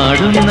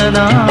ആടുന്ന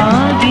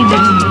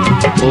നാഗിനി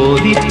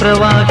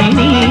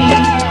ഓതിപ്രവാഹിനി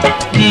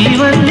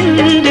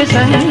ജീവന്റെ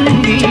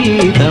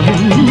സംഗീതം.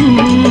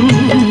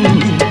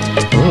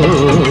 ഓ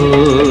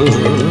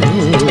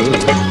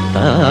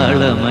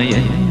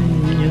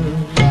താളമയഞ്ഞു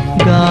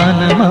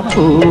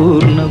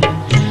ഗാനമപൂർണം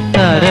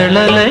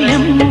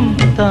തരളലയം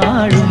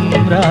താഴും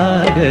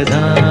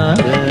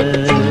രാഗധാര.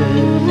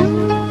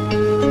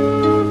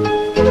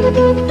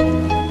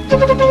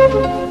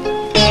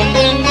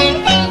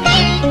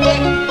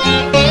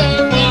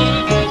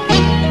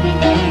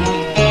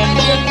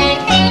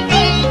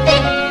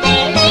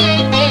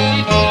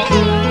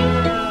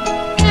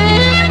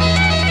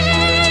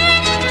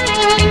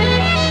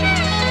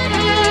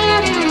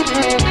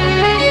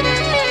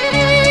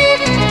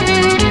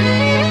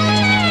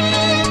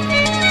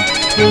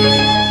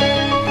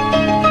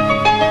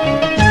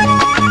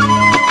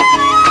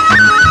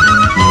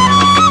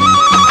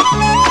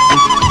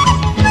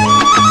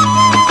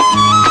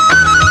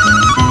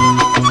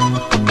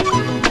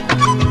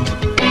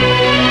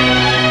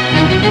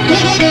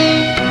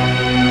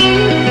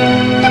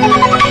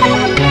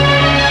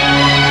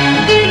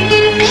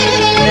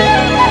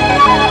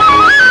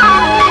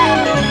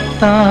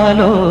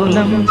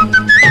 താലോലം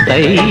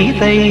തൈ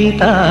തൈ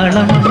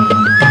താളം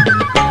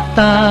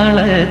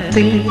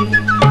താളത്തിൽ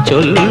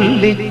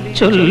ചൊല്ലി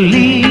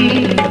ചൊല്ലി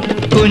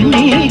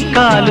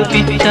കുഞ്ഞിക്കാലു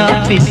പിച്ച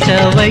പിച്ച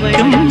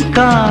വയ്ക്കും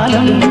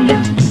കാലം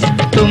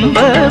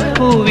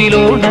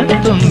തുമ്പപ്പൂവിലോണ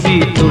തുമ്പി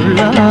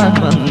തുള്ളാൻ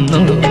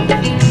വന്നു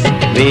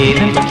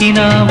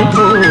വേനൽക്കിനാവ്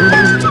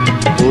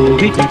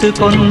പൂവിട്ട്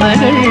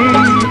കൊന്നകൾ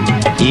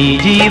ഈ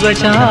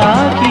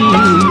ജീവശാഖി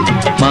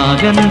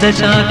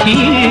മാഗന്ധശാഖി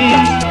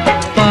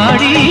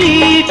പാടി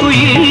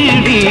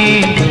കുയിലി.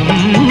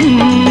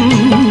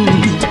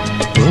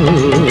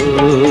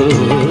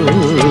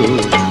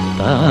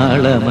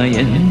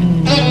 താളമയൻ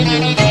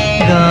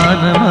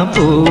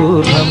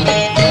ഗാനമപൂർണം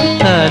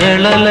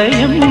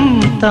തരളലയം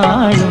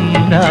താഴും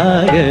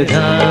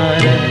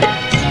രാഗധാര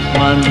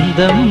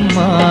മന്ദം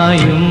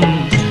മായും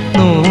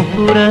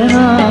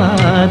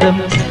നൂപുരനാദം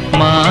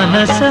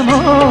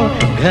മാനസമോ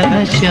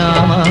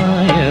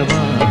ഘനശ്യാമായമാനം.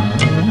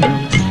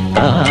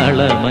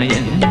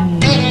 താളമയൻ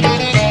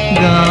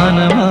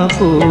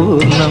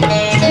ഗാനമപൂർണം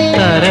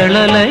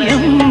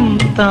തരളലയം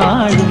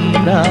താഴും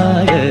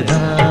രാഗധാര.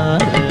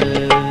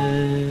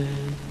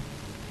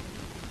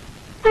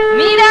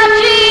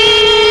 മീനാക്ഷി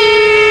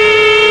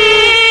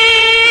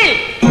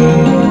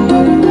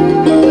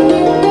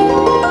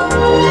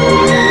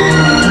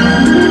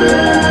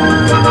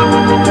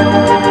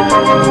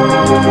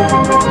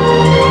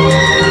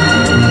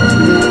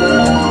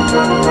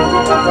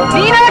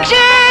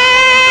മീനാക്ഷി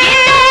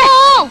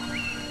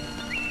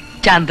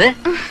ചാന്ത്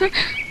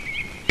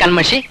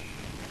കൺമഷി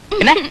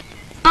പിന്നെ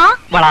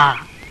വളാ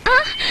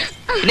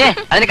പിന്നെ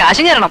അതിന്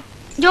കാശും കയറണം.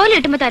 ജോലി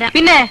കിട്ടുമ്പോ തരാം.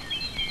 പിന്നെ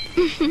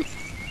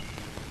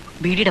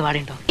ബീഡിയുടെ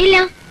വാടയുണ്ടോ? ഇല്ല.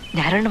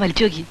 ഞാനൊന്ന്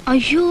വലിച്ചു നോക്കി.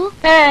 അയ്യോ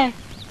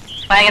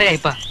ഭയങ്കര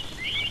കയ്പാ.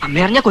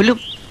 അമ്മ അറിഞ്ഞ കൊല്ലും.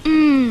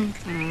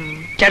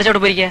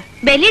 ചേട്ടച്ചോട്ട് പോയിരിക്ക?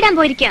 ബലിയിടാൻ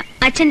പോയിരിക്ക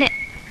അച്ഛന്റെ.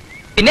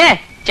 പിന്നെ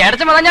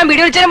ചേട്ടച്ച വന്നാൽ ഞാൻ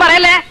വീഡിയോ വിളിച്ചാലും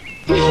പറയല്ലേ.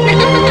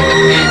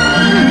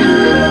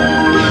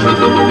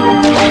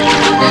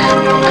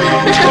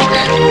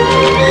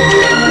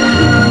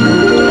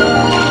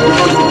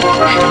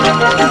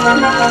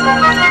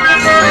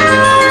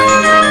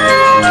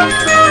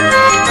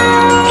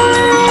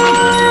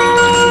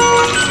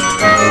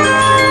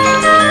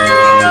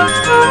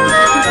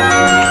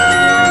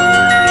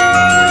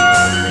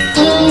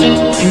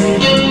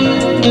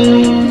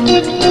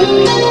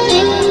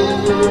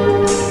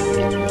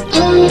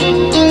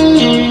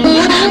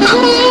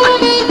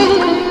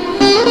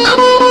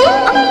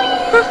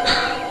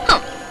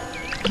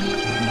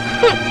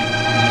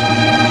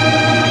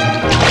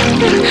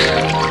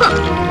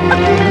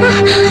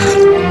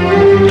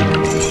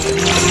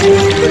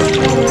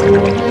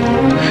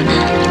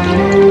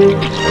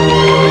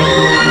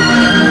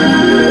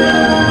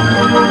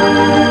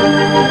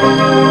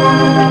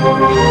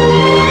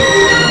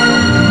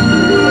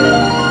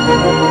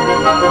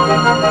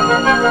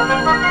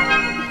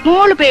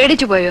 മോള്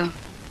പേടിച്ചു പോയോ?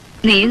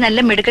 നീ നല്ല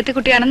മിടുക്കത്തി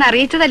കുട്ടിയാണെന്ന്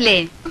അറിയിച്ചതല്ലേ?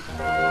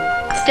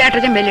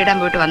 ചേട്ടച്ചൻ ബലിയിടാൻ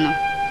പോയിട്ട് വന്നു?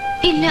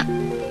 ഇല്ല.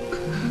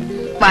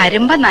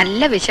 വരുമ്പോ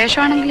നല്ല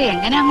വിശേഷമാണെങ്കിൽ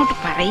എങ്ങനെ അങ്ങോട്ട്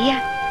പറയാ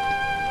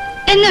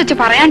എന്ന് വെച്ച്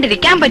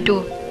പറയാണ്ടിരിക്കാൻ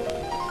പറ്റുമോ?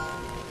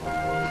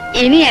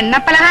 ഇനി എണ്ണ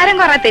പലഹാരം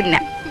കുറെ തിന്ന.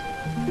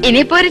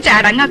 ഇനിയിപ്പോ ഒരു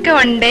ചടങ്ങൊക്കെ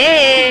ഉണ്ടേ.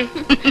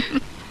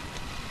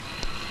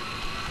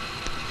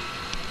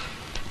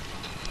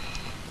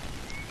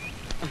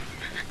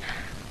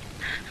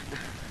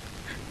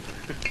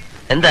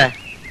 എന്താ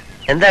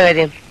എന്താ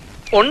കാര്യം?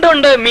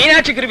 ഉണ്ട്,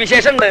 മീനാക്ഷിക്ക് ഒരു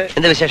വിശേഷം ഉണ്ട്.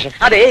 എന്താ വിശേഷം?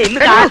 അതെ, ഇന്ന്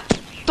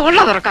തൊള്ള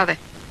തുറക്കാതെ.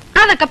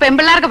 അതൊക്കെ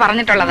പെമ്പിള്ളാർക്ക്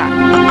പറഞ്ഞിട്ടുള്ളതാ.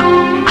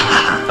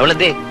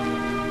 അവളെന്തേ?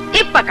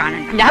 ഇപ്പൊ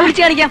കാണണ്ട, ഞാൻ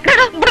വിളിച്ചു കാണിക്കാം.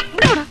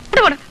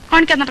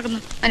 കാണിക്കാൻ നടക്കുന്നു.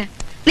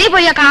 നീ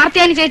പോയി ആ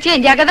കാർത്തിയാനി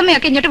ചേച്ചിയും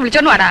ജഗതമ്മയൊക്കെ ഇങ്ങോട്ട്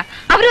വിളിച്ചോണ്ട് വാടാ.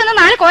 അവര് വന്ന്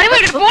 4 കോരമ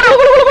എടുക്കും.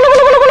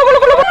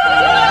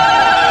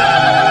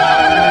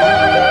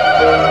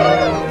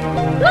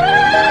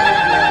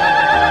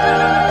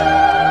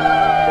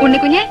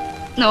 ഉണ്ണിക്കുഞ്ഞെ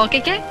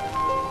നോക്കിക്കേ,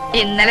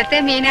 ഇന്നലത്തെ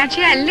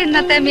മീനാക്ഷി അല്ല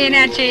ഇന്നത്തെ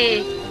മീനാക്ഷി.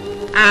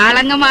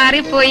 ആളങ്ങ്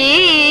മാറിപ്പോയി.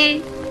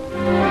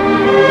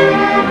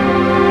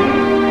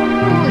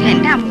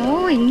 എന്റെ അമ്മോ,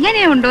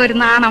 ഇങ്ങനെയുണ്ടോ ഒരു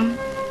നാണം?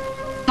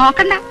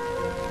 നോക്കണ്ട,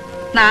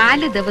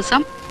 4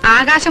 ദിവസം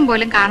ആകാശം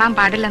പോലും കാണാൻ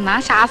പാടില്ലെന്നാ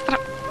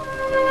ശാസ്ത്രം.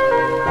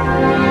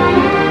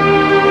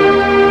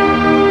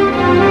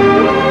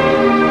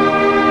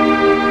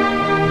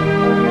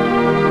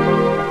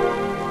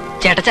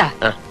 ചേട്ടച്ചാ,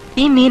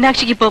 ഈ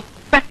മീനാക്ഷിക്ക് ഇപ്പൊ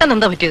പെട്ടെന്ന്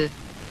എന്താ പറ്റിയത്?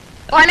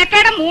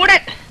 ഒലക്കയുടെ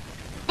മൂടൻ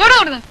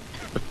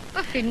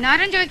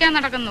പിന്നാരം ചോദിക്കാൻ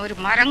നടക്കുന്നു ഒരു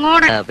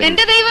മരങ്ങോടൻ.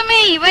 എന്റെ ദൈവമേ,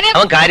 ഇവനെ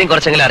അവൻ കാര്യം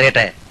കുറച്ചെങ്കിലും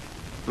അറിയട്ടെ.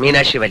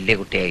 മീനാക്ഷി വലിയ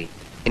കുട്ടിയായി.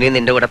 ഇനി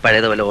നിന്റെ കൂടെ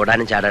പഴയതുപോലെ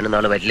ഓടാനും ചാടാനും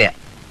അവള് വരില്ല.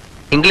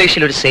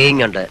 ഇംഗ്ലീഷിൽ ഒരു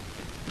സേയിങ് ഉണ്ട്,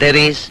 there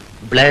is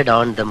blood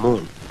on the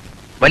moon.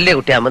 വലിയ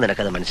കുട്ടിയാകുമ്പോ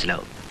നിനക്കത്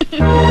മനസ്സിലാവും.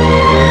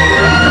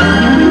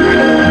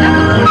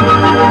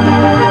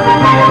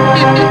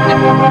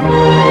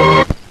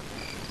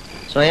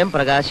 സ്വയം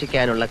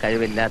പ്രകാശിക്കാനുള്ള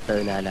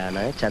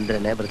കഴിവില്ലാത്തതിനാലാണ്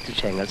ചന്ദ്രന്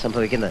വൃത്തിക്ഷയങ്ങൾ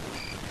സംഭവിക്കുന്നത്.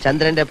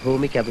 ചന്ദ്രന്റെ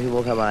ഭൂമിക്ക്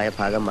അഭിമുഖമായ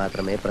ഭാഗം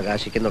മാത്രമേ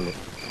പ്രകാശിക്കുന്നുള്ളൂ.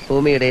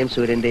 ഭൂമിയുടെയും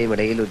സൂര്യന്റെയും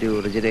ഇടയിൽ ഒരു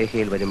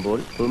ഋജുരേഖയിൽ വരുമ്പോൾ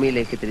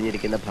ഭൂമിയിലേക്ക്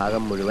തിരിഞ്ഞിരിക്കുന്ന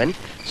ഭാഗം മുഴുവൻ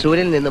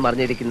സൂര്യനിൽ നിന്ന്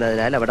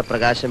മറിഞ്ഞിരിക്കുന്നതിനാൽ അവിടെ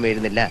പ്രകാശം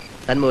വീഴുന്നില്ല.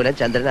 തന്മൂലം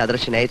ചന്ദ്രൻ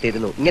അദൃശ്യനായി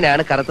തീരുന്നു.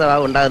 ഇങ്ങനെയാണ് കറുത്ത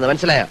ഭാഗം ഉണ്ടാകുന്നത്.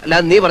 മനസ്സിലായോ?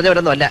 അല്ലാതെ നീ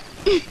പറഞ്ഞവരൊന്നും അല്ല.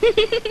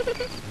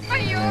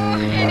 അയ്യോ,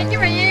 എനിക്ക്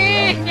വയ്യേ.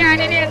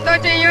 ഞാനിനി എന്തോ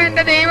ചെയ്യൂ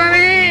എന്റെ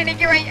ദൈവമേ,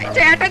 എനിക്ക് വയ്യ.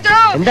 ചേട്ടച്ചോ,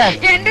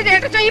 എന്റെ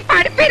ചേട്ടച്ചോ, ഈ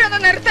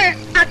പഠിപ്പിലൊന്ന് നിർത്ത്.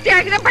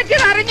 അത്യാഹിതം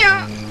പറ്റിയത് അറിഞ്ഞോ?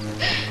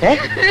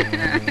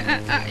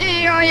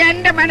 അയ്യോ,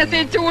 എന്റെ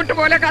മനസ്സിൽ ചൂട്ട്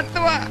പോലെ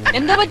കത്തുവാ.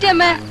 എന്താ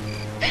പറ്റിയമ്മ?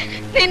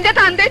 നിന്റെ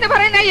തന്ത എന്ന്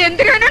പറയുന്ന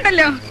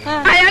യന്ത്രനുണ്ടല്ലോ,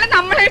 അയാള്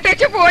നമ്മളെ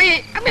ഇട്ടേച്ച് പോയി.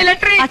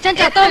 മിലിറ്ററി. അച്ഛൻ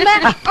ചത്തോമ്പേ?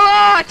 ഓ,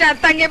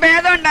 ചത്തങ്ങി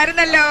ഭേദം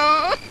ഉണ്ടായിരുന്നല്ലോ.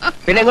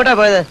 പിന്നെ എങ്ങോട്ടാ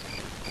പോയത്?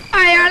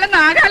 അയാള്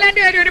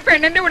നാഗാലാൻഡുകാരി ഒരു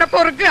പെണ്ണിന്റെ കൂടെ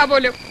പൊറുക്കുക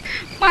പോലും.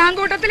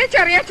 മാങ്കൂട്ടത്തില്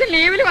ചെറിയച്ഛൻ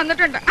ലീവിൽ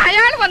വന്നിട്ടുണ്ട്.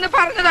 അയാൾ വന്ന്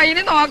പറഞ്ഞതാ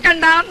ഇനി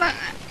നോക്കണ്ടെന്ന്.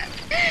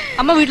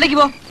 അമ്മ വീട്ടിലേക്ക്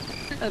പോ,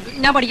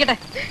 ഞാൻ പഠിക്കട്ടെ.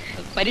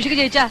 പരീക്ഷയ്ക്ക്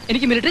ജയിച്ചാ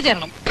എനിക്ക് മിലിറ്ററി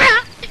ചേരണം.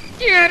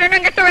 ചേരണം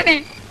കെട്ടവനെ,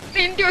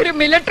 നിന്റെ ഒരു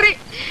മിലിറ്ററി.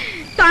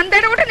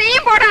 തന്തയുടെ കൂടെ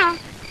നീയും പോടാ.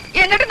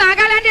 എന്നിട്ട്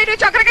നാഗാലാൻഡ് ഒരു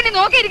ചക്രക്കണ്ണി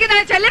നോക്കിയിരിക്കുന്ന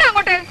ചെല്ലടാ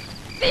അങ്ങോട്ട്.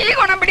 നീ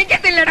ഗുണം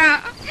പിടിക്കത്തില്ലടാ.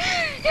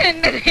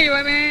 എന്റെ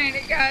ദൈവമേ,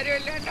 എനിക്ക്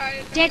ആരുമില്ല.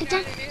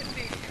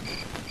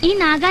 ഈ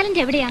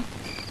നാഗാലാൻഡ് എവിടെയാ?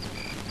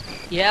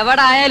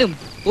 എവിടെ ആയാലും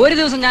ഒരു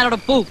ദിവസം ഞാനവിടെ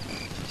പോവും.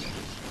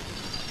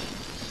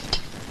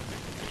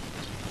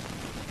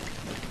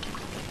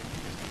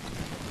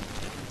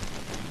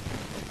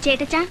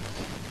 ചേട്ടച്ചാ,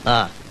 ആ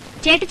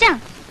ചേട്ടച്ചാ,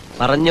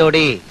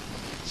 പറഞ്ഞോടി.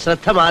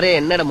 ശ്രദ്ധ മാറിയ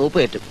എണ്ണയുടെ മൂപ്പ്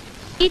കയറ്റും.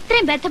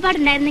 ഇത്രയും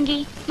ബന്ധപ്പാടുണ്ടായിരുന്നെങ്കിൽ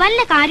വല്ല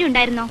കാര്യം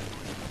ഉണ്ടായിരുന്നോ?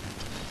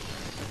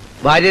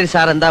 ഭാര്യ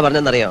സാർ എന്താ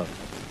പറഞ്ഞെന്നറിയോ?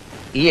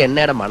 ഈ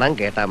എണ്ണയുടെ മണം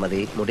കേട്ടാ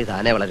മതി മുടി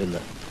താനെ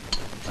വളരുന്നു.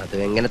 അത്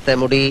എങ്ങനത്തെ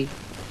മുടി?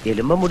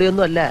 എലുമ്പ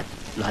മുടിയൊന്നും അല്ല,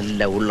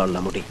 നല്ല ഉള്ളുള്ള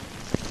മുടി.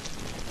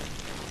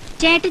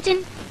 ചേട്ടച്ചൻ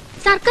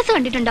സർക്കസ്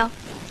കണ്ടിട്ടുണ്ടോ?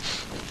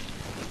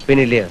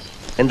 പിന്നില്ലയോ?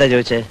 എന്താ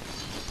ചോദിച്ചേ?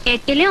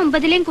 8ലെയും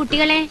 9ലെയും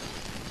കുട്ടികളെ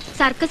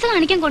സർക്കസ്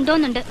കാണിക്കാൻ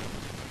കൊണ്ടുപോകുന്നുണ്ട്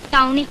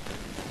ടൗണിൽ.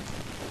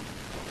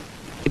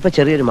 ഇപ്പൊ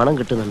ചെറിയൊരു മണം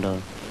കിട്ടുന്നുണ്ടോ?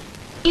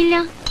 ഇല്ല.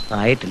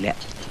 ആയിട്ടില്ല.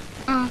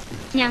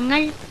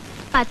 ഞങ്ങൾ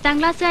 10ാം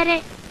ക്ലാസ് വരെ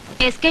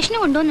എസ്കേഷന്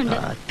കൊണ്ടുപോകുന്നുണ്ട്.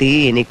 തീ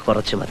ഇനി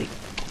കുറച്ച് മതി.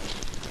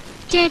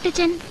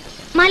 ചേട്ടച്ചൻ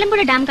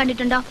മലമ്പുഴ ഡാം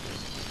കണ്ടിട്ടുണ്ടോ?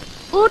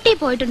 ഊട്ടി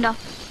പോയിട്ടുണ്ടോ?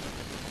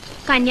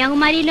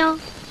 കന്യാകുമാരിയിലോ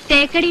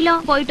തേക്കടിയിലോ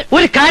പോയിട്ട്?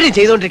 ഒരു കാര്യം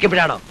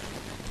ചെയ്തുകൊണ്ടിരിക്കുമ്പോഴാണോ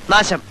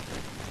നാശം?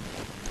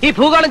 ഈ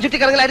ഭൂഗോളം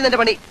ചുറ്റിക്കറങ്ങലായിരുന്നു എന്റെ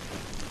പണി.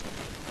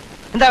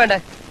 എന്താ വേണ്ടേ?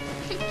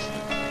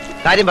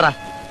 കാര്യം പറ.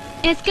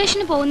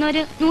 എസ്കേഷന്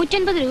പോകുന്നവര്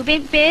 150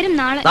 രൂപയും പേരും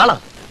നാളെ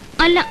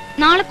അല്ല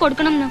നാളെ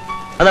കൊടുക്കണം.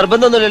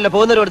 നിർബന്ധമൊന്നുമില്ലല്ലോ,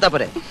 പോകുന്നവര് കൊടുത്താ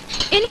പോരെ?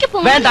 എനിക്ക്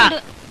വേണ്ട.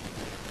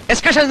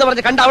 എസ്കേഷൻ എന്ന്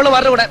പറഞ്ഞ് കണ്ട അവള്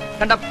മാറുടെ കൂടെ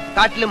കണ്ട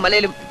കാട്ടിലും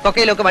മലയിലും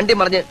കൊക്കയിലും ഒക്കെ വണ്ടി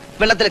മറിഞ്ഞ്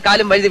വെള്ളത്തിൽ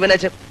കാലും വഴുതി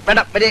വീണേച്ച് വേണ്ട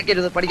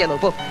വരിയാക്കരുത്. പഠിക്കാൻ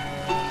നോക്കൂ.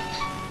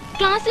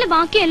 ക്ലാസ്സിൽ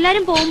ബാക്കി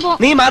എല്ലാരും പോകുമ്പോ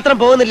നീ മാത്രം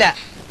പോകുന്നില്ല.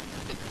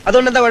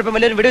 അതുകൊണ്ട് എന്താ കുഴപ്പം?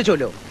 എല്ലാവരും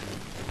വിടുവെച്ചോല്ലോ.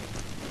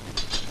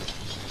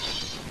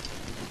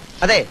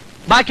 അതെ,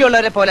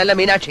 ബാക്കിയുള്ളവരെ പോലെ അല്ല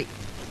മീനാക്ഷി.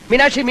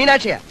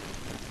 മീനാക്ഷിയാ.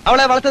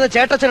 അവളെ വളർത്തുന്ന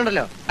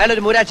ചേട്ടച്ചനുണ്ടല്ലോ,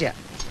 അയാളൊരു മൂരാച്ചിയാ.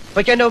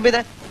 പൊയ്ക്കോ എന്റെ മുമ്പിൽ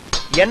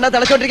എണ്ണ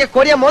തിളച്ചോണ്ടിരിക്കുക.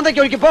 കോരിയ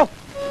മോന്തയ്ക്ക് ഒഴുക്കിപ്പോ.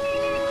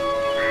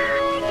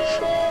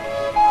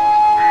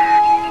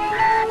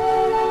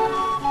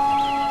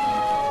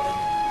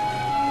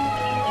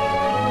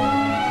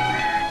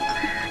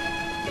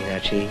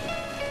 മീനാക്ഷി,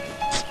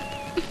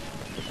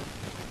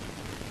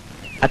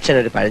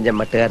 അച്ഛനൊരു പഴഞ്ചൻ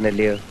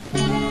മട്ടുകാരനല്ലയോ?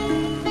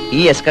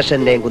 ഈ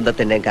എസ്കർഷന്റെയും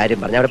കുന്തത്തിന്റെയും കാര്യം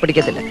പറഞ്ഞ അവിടെ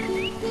പിടിക്കത്തില്ല.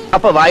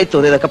 അപ്പൊ വായി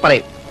തോന്നിയതൊക്കെ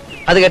പറയും.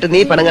 അത് കേട്ട്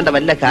നീ പണം കണ്ട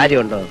വല്ല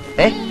കാര്യമുണ്ടോ?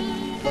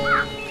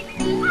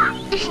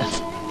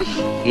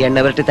 ഈ എണ്ണ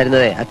വരട്ടി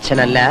തരുന്നത്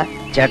അച്ഛനല്ല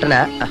ചേട്ടനാ.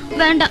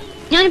 വേണ്ട,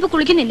 ഞാനിപ്പോ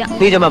കുളിക്കുന്നില്ല.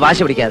 നീ ചുമ്മാ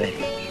വാശി പിടിക്കാതെ.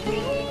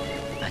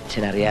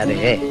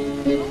 അച്ഛനറിയാതെ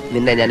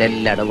നിന്നെ ഞാൻ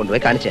എല്ലായിടം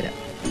കൊണ്ടുപോയി കാണിച്ചു തരാം.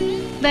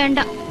 വേണ്ട,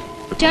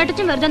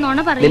 ചേട്ടച്ചൻ വെറുതെ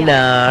നോണ പറയും.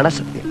 നിന്നാണ്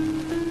സത്യം.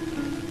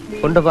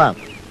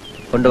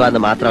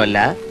 കൊണ്ടുപോവാന്ന് മാത്രമല്ല,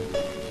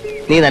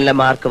 നീ നല്ല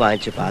മാർക്ക്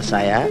വാങ്ങിച്ചു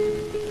പാസ്സായ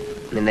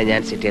നിന്നെ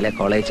ഞാൻ സിറ്റിയിലെ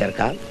കോളേജ്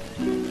ചേർക്കാം.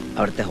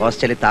 അവിടുത്തെ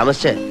ഹോസ്റ്റലിൽ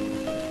താമസിച്ച്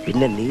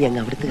പിന്നെ നീ അങ്ങ്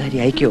അവിടുത്തെ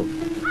കാര്യം അയക്കോ?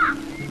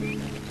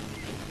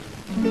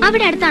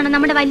 അവിടെ അടുത്താണ്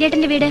നമ്മുടെ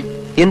വല്യേട്ടന്റെ വീട്.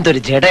 എന്തൊരു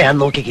ജഡയാ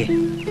നോക്കിക്കേ.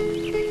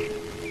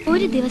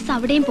 ഒരു ദിവസം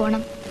അവിടെയും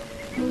പോണം.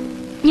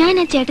 ഞാൻ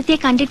ആ ചേട്ടത്തിയെ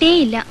കണ്ടിട്ടേ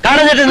ഇല്ല.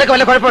 കാണാൻ ചേട്ടൻ നിനക്ക്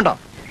വല്ല കുഴപ്പമുണ്ടോ?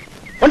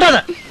 ഉണ്ടോ?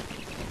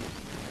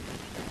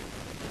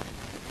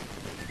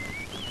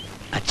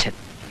 അച്ഛൻ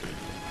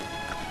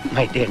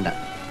മൈറ്റേണ്ട,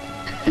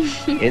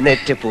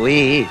 എന്നിട്ട്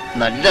പോയി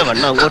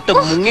നല്ലവണ്ണം അങ്ങോട്ട്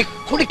മുങ്ങി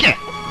കുടിക്കേ.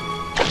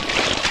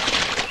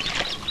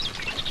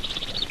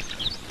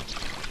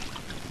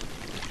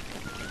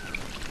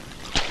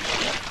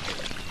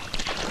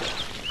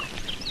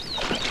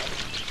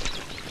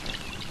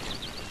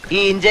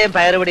 ഈ ഇഞ്ചയും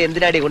പയറുപടി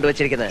എന്തിനാടി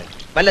കൊണ്ടുവച്ചിരിക്കുന്നത്?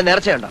 വല്ല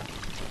നേർച്ചയുണ്ടോ?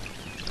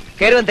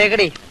 കേറുവൻ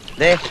തേക്കടി.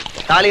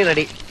 താളി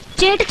റെഡി.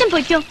 ചേട്ടച്ചൻ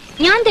പൊയ്ക്കോ,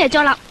 ഞാൻ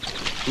തേച്ചോളാം.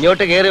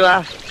 ഇങ്ങോട്ട് കേറി വാ,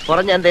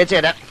 പുറം ഞാൻ തേച്ചു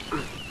തരാം.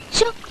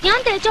 ഞാൻ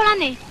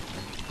തേച്ചോളാന്നേ.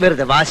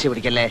 വെറുതെ വാശി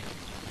പിടിക്കല്ലേ.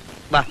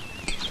 വാ,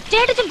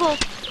 ചേട്ടച്ചൻ പോ.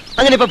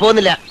 അങ്ങനെ ഇപ്പൊ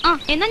പോകുന്നില്ല.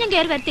 എന്നാ ഞാൻ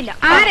കേറി വരത്തില്ല.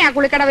 ആരെയാ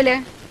കുളിക്കടവില്?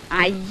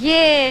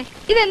 അയ്യേ,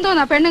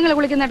 ഇതെന്തോന്നാ പെണ്ണുങ്ങൾ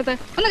കുളിക്കുന്നിടത്ത്?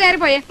 ഒന്ന് കയറി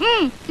പോയേ.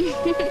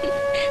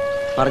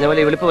 പറഞ്ഞ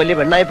പോലെ ഇവിളിപ്പോ വലിയ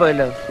പെണ്ണായി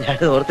പോയല്ലോ,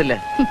 ഞാനത് ഓർത്തില്ല.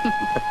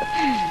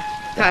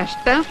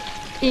 കഷ്ടം,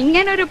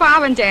 ഇങ്ങനൊരു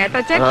പാവം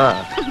ചേട്ടച്ചൻ.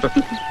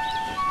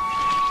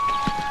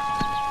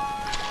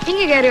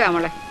 ഇങ്ങ് കയറുവാ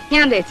മോളെ,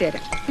 ഞാൻ തേച്ചു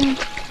തരാം.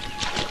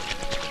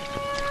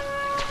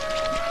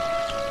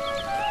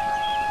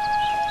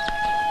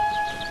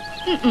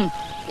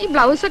 ഈ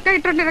ബ്ലൗസ് ഒക്കെ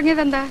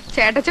ഇട്ടോണ്ടിറങ്ങിയത് എന്താ?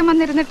 ചേട്ടച്ചൻ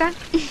വന്നിരുന്നിട്ടാ?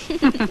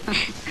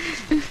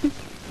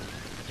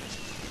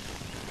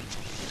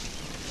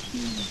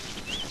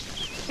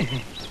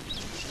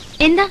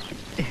 എന്താ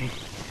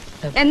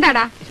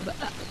എന്താടാ?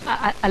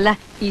 അല്ല,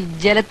 ഈ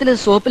ജലത്തിന്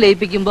സോപ്പ്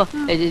ലയിപ്പിക്കുമ്പോ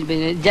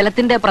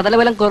ജലത്തിന്റെ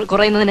പ്രതലബലം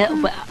കുറയുന്നതിന്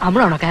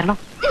അമ്ലമാണോ കാരണം?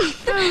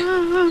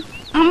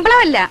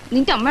 അമ്പളമല്ല,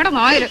 നിന്റെ അമ്മയുടെ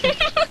നായര്.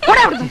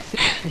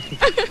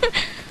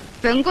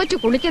 പെങ്കൊച്ചു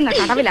കുളിക്കുന്ന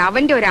കടവിൽ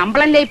അവന്റെ ഒരു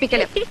അമ്പളം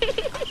ലയിപ്പിക്കല്.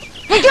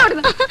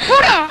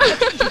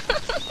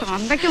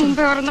 തന്തയ്ക്ക്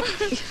മുമ്പേ ഓർന്നു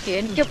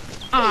എനിക്ക്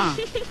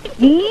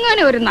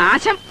ഇങ്ങനെ ഒരു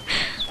നാശം.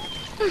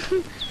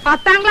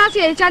 10ാം ക്ലാസ്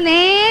ജയിച്ചാ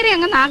നേരെ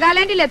അങ്ങ്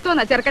നാഗാലാൻഡിൽ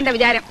എത്തുമെന്നാ ചെറുക്കന്റെ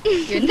വിചാരം.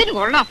 എന്തിനു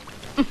കൊള്ളാം.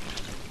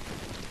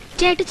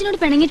 ചേട്ടച്ചനോട്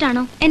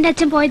പിണങ്ങിട്ടാണോ എന്റെ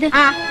അച്ഛൻ പോയത്?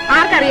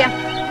 ആർക്കറിയാം.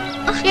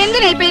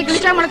 എന്തിനാ ഇപ്പൊ ഈ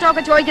കിളിച്ചാ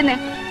മുളച്ചൊക്കെ ചോദിക്കുന്നേ?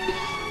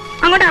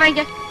 അങ്ങോട്ട്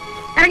ഇറങ്ങിക്കേ,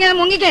 ഇറങ്ങിയത്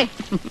മുങ്ങിക്കേ.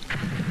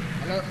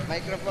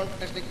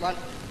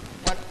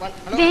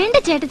 വേണ്ട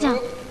ചേട്ടച്ചാ,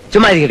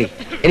 ചുമ്മാ ഇരിക്കടി,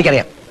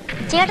 എനിക്കറിയാം.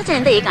 ചേട്ടച്ചൻ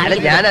എന്താ ഈ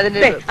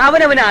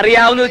അവനവന്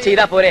അറിയാവുന്നത്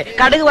ചെയ്താ പോരെ.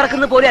 കടുക്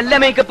വറക്കുന്ന പോലെ അല്ല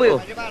മേക്കപ്പ്.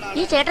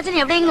 ഈ ചേട്ടച്ചൻ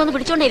എവിടെയെങ്കിലും ഒന്ന്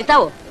പിടിച്ചോണ്ട്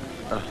ഇരുത്താവോ?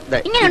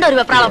 ഇങ്ങനെയുണ്ടോ ഒരു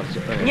വെപ്രാളം?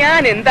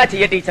 ഞാൻ എന്താ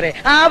ചെയ്യ ടീച്ചറെ?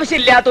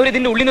 ആവശ്യമില്ലാത്തവര്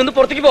ഇതിന്റെ ഉള്ളിൽ നിന്ന്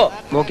പുറത്തേക്ക് പോ.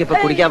 നോക്കിപ്പോ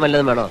കുടിക്കാൻ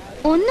വല്ലതും വേണോ?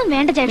 ഒന്നും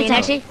വേണ്ട ചേട്ടച്ചാ.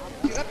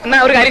 എന്നാ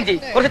ഒരു കാര്യം ചെയ്യ്,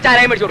 കുറച്ച്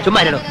ചാരായം മേടിച്ചോളൂ.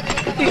 ചുമ്മാ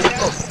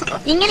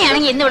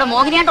ഇങ്ങനെയാണെങ്കിൽ ഇന്ന് ഇവിടെ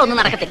മോഹിനിയാട്ടം ഒന്നും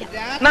നടക്കത്തില്ല.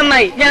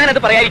 നന്നായി, ഞാനത്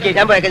പറയാതിരിക്കും.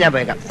 ഞാൻ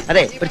പോയേക്കാം.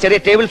 അതെ, ഒരു ചെറിയ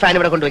ടേബിൾ ഫാൻ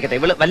ഇവിടെ കൊണ്ടുവയ്ക്കട്ടെ.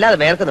 ഇവള് വല്ലാതെ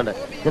വേർക്കുന്നുണ്ട്.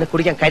 ഇങ്ങനെ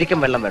കുടിക്കാൻ കരിക്കും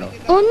വെള്ളം വേണോ?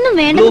 ഒന്നും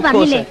വേണ്ടെന്ന്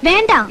പറഞ്ഞില്ലേ?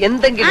 വേണ്ട.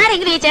 എന്തെങ്കിലും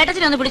ആരെങ്കിലും ഈ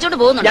ചേട്ടച്ചനെ ഒന്ന് പിടിച്ചോണ്ട്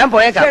പോകുന്നു. ഞാൻ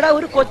പോയേക്കാം.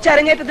 ഒരു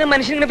കൊച്ചരങ്ങേറ്റത്തിന്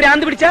മനുഷ്യനെ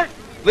ഭ്രാന്ത് പിടിച്ച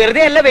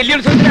വെറുതെ അല്ല വലിയ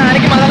ഉത്സവത്തിന്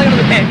ആരൊക്കെ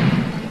മകളെ.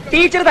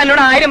 ടീച്ചർ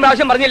തന്നോട് 1000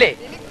 പ്രാവശ്യം പറഞ്ഞില്ലേ?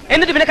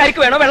 എന്നിട്ട് പിന്നെ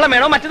കരിക്ക് വേണോ, വെള്ളം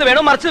വേണോ, മറ്റത്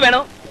വേണോ, മറിച്ചത് വേണോ?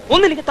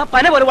 ഒന്നും എനിക്ക്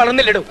പന പോലെ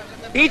വളർന്നില്ലടൂ.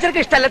 ടീച്ചർക്ക്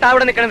ഇഷ്ടമല്ല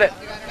താവിടെ നിൽക്കണത്.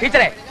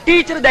 ടീച്ചറെ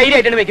ടീച്ചർ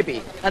ധൈര്യമായിട്ടാണ് മേക്കപ്പ്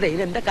ചെയ്യും. അതെ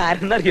ഇതെന്താ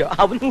കാരണം എന്നറിയോ?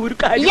 അവന് ഒരു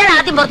കാര്യം. ഇയാൾ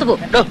ആദ്യം പുറത്തു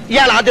പോകും.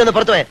 ഇയാൾ ആദ്യം ഒന്ന്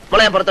പുറത്തു പോയെ.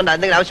 മോളെ ഞാൻ പുറത്തുണ്ട്.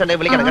 എന്തെങ്കിലും ആവശ്യം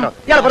ഉണ്ടെങ്കിൽ വിളിക്കണം കേട്ടോ.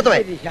 ഇയാൾ പുറത്തു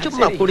പോയെ.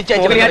 ചുമ്മാ കുടിച്ചു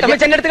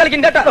ചെന്റെ അടുത്ത്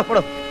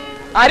കളിക്കണ്ടോ?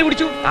 ആര്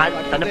കുടിച്ചു?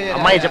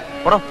 അമ്മായി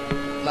പോടോ.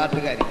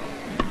 നാട്ടുകാരി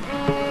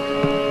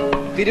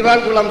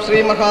തിരുവാങ്കുളം ശ്രീ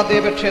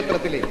മഹാദേവ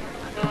ക്ഷേത്രത്തിലെ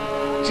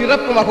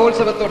ചിറപ്പ്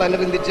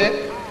മഹോത്സവത്തോടനുബന്ധിച്ച്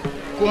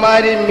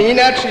കുമാരി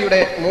മീനാക്ഷിയുടെ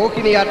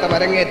മോഹിനിയാട്ടം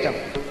അരങ്ങേറ്റം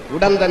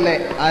ഉടൻ തന്നെ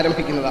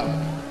ആരംഭിക്കുന്നതാണ്.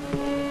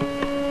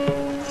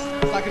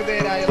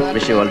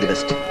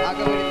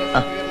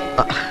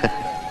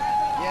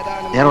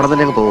 ഞാൻ ഉടൻ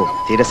തന്നെ പോകും.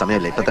 തീരെ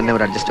സമയമില്ല. ഇപ്പൊ തന്നെ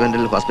ഒരു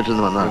അഡ്ജസ്റ്റ്മെന്റിൽ ഹോസ്പിറ്റലിൽ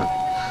നിന്ന് വന്നതാണ്.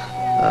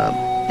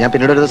 ഞാൻ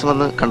പിന്നീട് ഒരു ദിവസം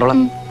വന്ന് കണ്ടോളാം.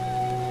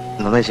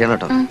 നന്നായി ചെയ്യണം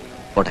കേട്ടോ.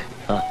 പോട്ടെ.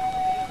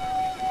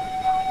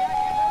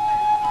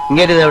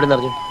 ഇങ്ങനെ എവിടെ നിന്ന്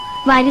അറിഞ്ഞു?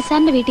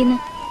 വാര്യസാറിന്റെ വീട്ടിൽ നിന്ന്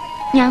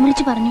ഞാൻ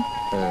വിളിച്ചു പറഞ്ഞു.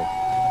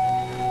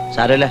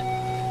 സാരമില്ല,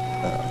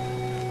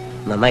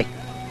 നന്നായി.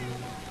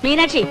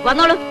 മീനാക്ഷി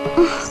വന്നോളൂ.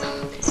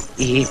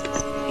 ഈ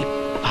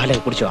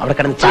പാലൊക്കെ കുടിച്ചോ? അവിടെ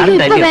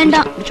കിടന്ന് വേണ്ട.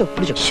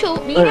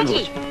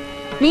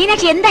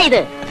 മീനാക്ഷി എന്താ ഇത്?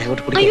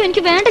 അയ്യോ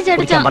എനിക്ക് വേണ്ട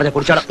ചേട്ടാ.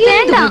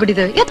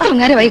 എത്ര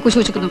നേരമായി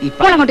കുശിക്കുന്നു. ഈ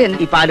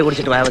പാല്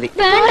കുടിച്ചിട്ട് പോയാൽ മതി.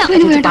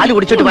 പാല്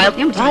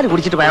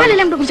കുടിച്ചിട്ട്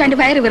കുടിച്ചാണ്ട്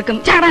വയറ് വെറുക്കും.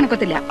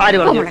 ചാടാനൊക്കത്തില്ല.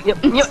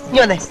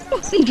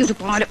 എനിക്കൊരു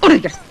പാല്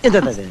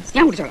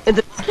ഞാൻ കുടിച്ചോളാം.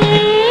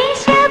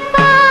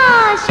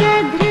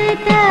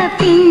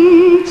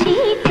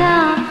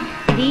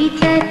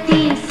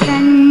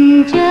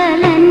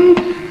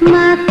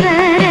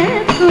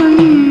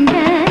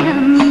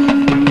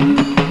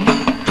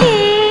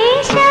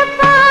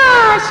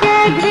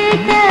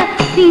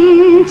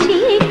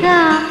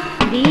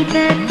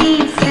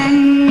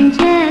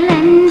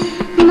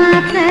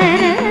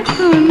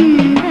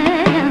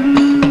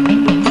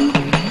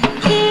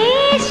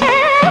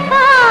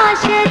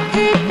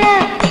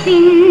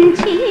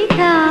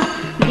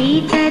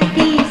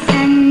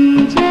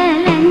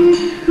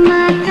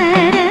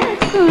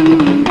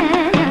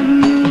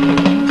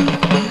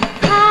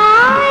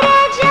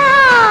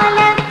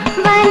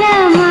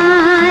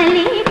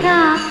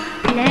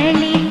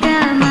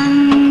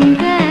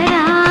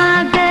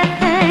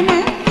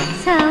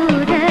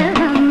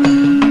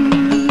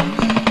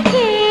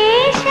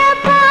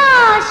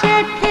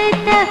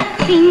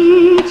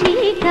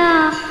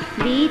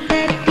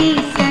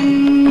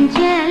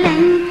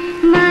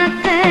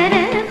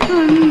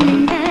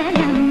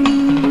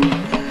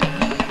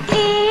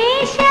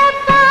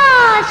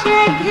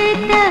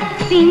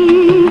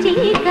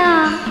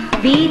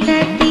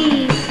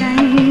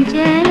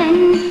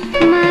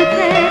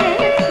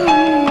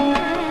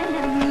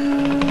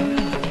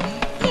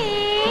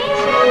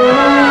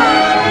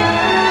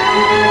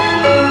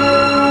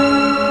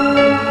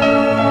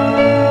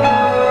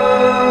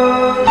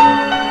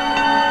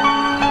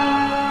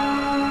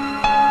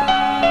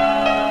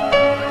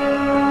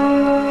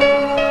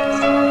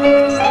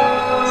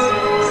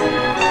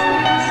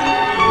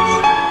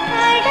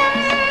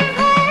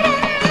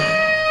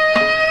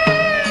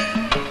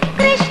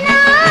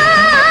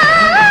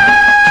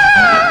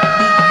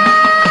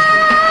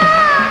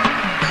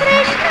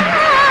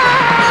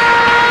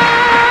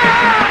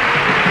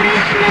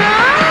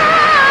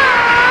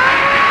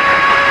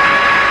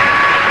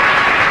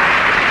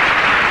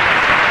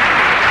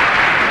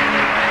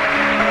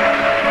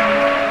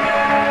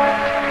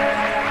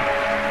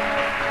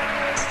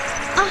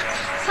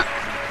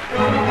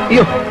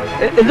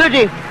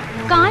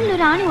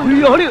 കാലിലൊരാണി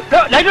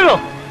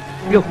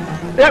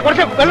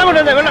കുറച്ച് വെള്ളം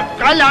കൊണ്ടുവന്നേ. വെള്ളം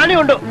കാലിൽ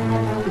ആണിയുണ്ട്.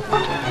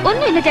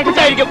 ഒന്നുമില്ല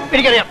ചേട്ടാ.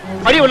 എനിക്കറിയാം.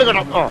 അടി കൊള്ളു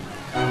കേട്ടോ.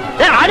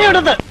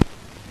 ആണിയുണ്ടെന്ന്.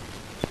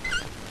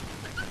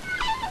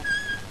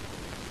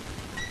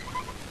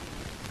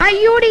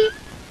 അയ്യോടി,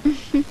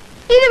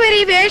 ഇതുവരെ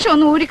ഈ വേഷം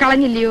ഒന്നും ഊരി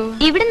കളഞ്ഞില്ലയോ?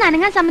 ഇവിടെ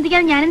നനങ്ങാൻ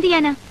സമ്മതിക്കാതെ ഞാനെന്ത്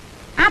ചെയ്യാനാ?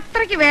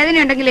 അത്രയ്ക്ക് വേദന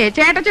ഉണ്ടെങ്കിലേ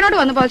ചേട്ടച്ചനോട്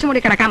വന്ന് പതിച്ചു കൂടി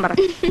കിടക്കാൻ പറ.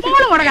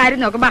 മോളും കൂടെ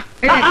കാര്യം നോക്കുമ്പോ.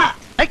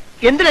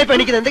 എന്തിനാ ഇപ്പൊ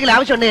എനിക്ക് എന്തെങ്കിലും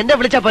ആവശ്യമുണ്ട് എന്നെ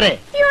വിളിച്ചാ പോരെ?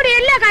 ഇവിടെ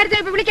എല്ലാ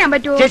കാര്യത്തിലും ഇപ്പൊ വിളിക്കാൻ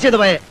പറ്റുമോ? ചേച്ചി അത്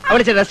പോയെ.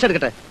 അവിടെ റെസ്റ്റ്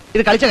എടുക്കട്ടെ.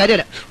 ഇത് കളിച്ച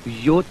കാര്യമല്ല.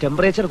 അയ്യോ,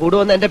 ടെമ്പറേച്ചർ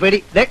കൂടുവെന്ന് എന്റെ പേടി.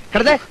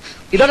 കിടന്നേ,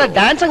 ഇതോടെ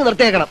ഡാൻസ് അങ്ങ്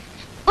നിർത്തിയേക്കണം.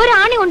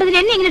 ഒരാണി കൊണ്ടതിന്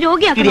എന്നെ ഇങ്ങനെ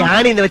രോഗിയാക്കണം.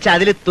 ആണി എന്ന് വെച്ചാൽ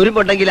അതിൽ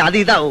തുരുമ്പുണ്ടെങ്കിൽ അത്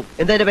ഇതാവും.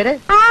 എന്താ പേര്?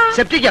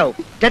 സെപ്റ്റിക് ആവും.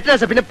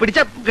 ടെറ്റനസ്. പിന്നെ പിടിച്ച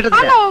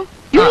കിട്ടത്തില്ല.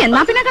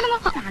 എന്നാ പിന്നെ കിടന്നോ.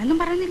 ഞാനൊന്നും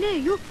പറയുന്നില്ലേ.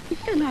 അയ്യോ,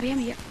 ഇതൊന്നും അറിയാൻ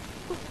വയ്യ.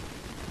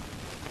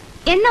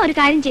 എന്നാ ഒരു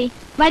കാര്യം ചെയ്,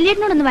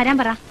 വലിയേട്ടനോടൊന്ന് വരാൻ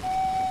പറ.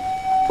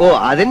 ഓ,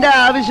 അതിന്റെ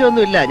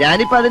ആവശ്യമൊന്നുമില്ല.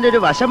 ഞാനിപ്പോ അതിന്റെ ഒരു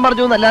വശം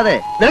പറഞ്ഞു എന്നല്ലാതെ.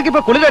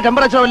 നിനക്കിപ്പോ കുളിര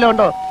ടെമ്പറേച്ചർ വല്ലതും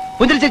ഉണ്ടോ?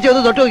 പുഞ്ചിരി ചേച്ചി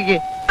ഒന്ന് തൊട്ട് നോക്കിക്കേ.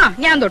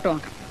 ഞാൻ തൊട്ട്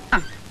നോക്കാം.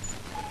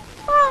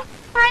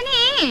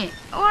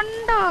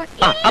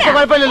 അപ്പൊ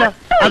കുഴപ്പമില്ലല്ലോ.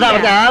 അതാ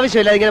പറഞ്ഞ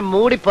ആവശ്യമില്ല. ഇങ്ങനെ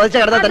മൂടി പൊതിച്ച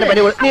കിടന്നാൽ തന്നെ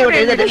പനി. നീ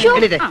എന്നിട്ട്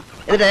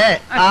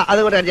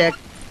അതുകൊണ്ട്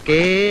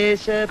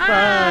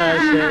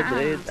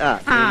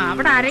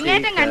അവിടെ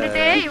അരങ്ങേറ്റം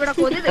കണ്ടിട്ടേ ഇവിടെ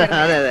കൊതി.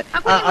 അതെ അതെ,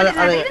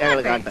 അത്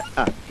ഞങ്ങൾ കാണട്ടെ.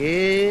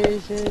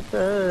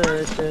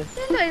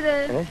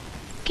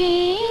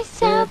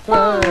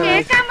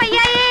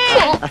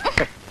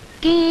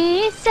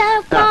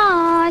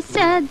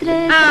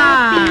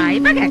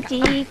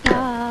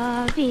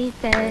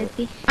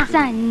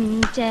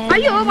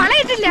 അയ്യോ,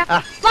 വളയിട്ടില്ല.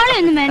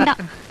 വളയൊന്നും വേണ്ട.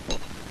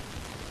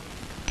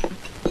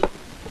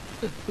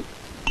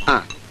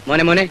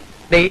 മോനെ മോനെ,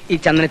 ഈ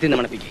ചന്ദനത്തിൽ നിന്ന്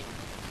മണപ്പിക്കേ.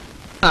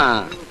 ആ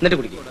എന്നിട്ട്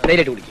കുടിക്കും,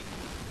 ധൈര്യമായിട്ട് കുടിക്കും.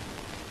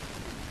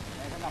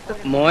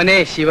 മോനെ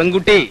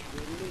ശിവൻകുട്ടി,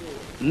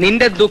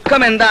 നിന്റെ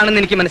ദുഃഖം എന്താണെന്ന്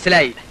എനിക്ക്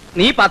മനസ്സിലായി.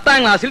 നീ 10ാം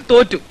ക്ലാസ്സിൽ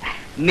തോറ്റു.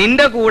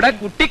 നിന്റെ കൂടെ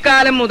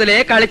കുട്ടിക്കാലം മുതലേ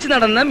കളിച്ചു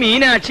നടന്ന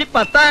മീനാക്ഷി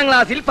 10ാം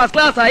ക്ലാസ്സിൽ ഫസ്റ്റ്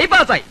ക്ലാസ്സായി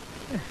പാസ്സായി.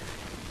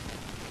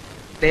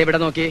 ഇവിടെ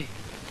നോക്കി,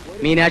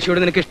 മീനാക്ഷിയോട്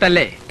നിനക്ക്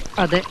ഇഷ്ടല്ലേ?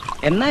 അതെ.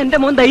 എന്നാ എന്റെ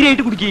മോൻ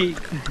ധൈര്യമായിട്ട് കുടിക്കേ.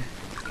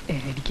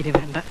 എനിക്കിത്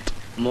വേണ്ട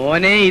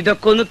മോനെ.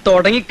 ഇതൊക്കെ ഒന്ന്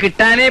തുടങ്ങി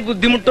കിട്ടാനേ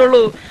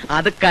ബുദ്ധിമുട്ടുള്ളൂ.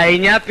 അത്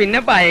കഴിഞ്ഞാ പിന്നെ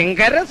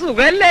ഭയങ്കര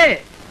സുഖല്ലേ.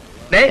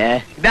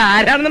 ഇത്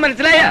ആരാണെന്ന്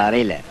മനസ്സിലായ?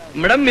 അറിയില്ല.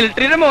 നമ്മുടെ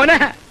മിലിറ്ററിയുടെ മോനാ,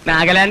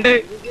 നാഗാലാൻഡ്.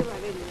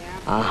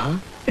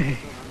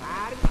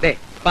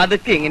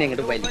 പതുക്കെ ഇങ്ങനെ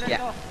ഇങ്ങോട്ട് വലിക്ക,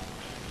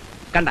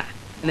 കണ്ട,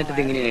 എന്നിട്ട്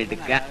ഇതിങ്ങനെ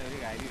എടുക്ക.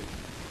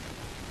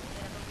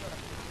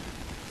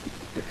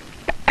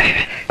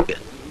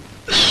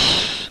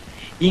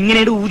 ഇങ്ങനെ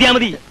ഊതിയാ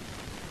മതി.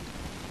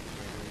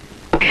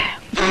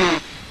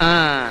 ആ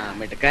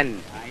മിടുക്കൻ.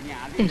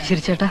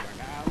 ശരി ചേട്ടാ,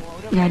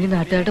 ഞാൻ ഈ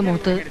നാട്ടുകാരുടെ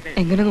മുഖത്ത്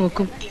എങ്ങനെ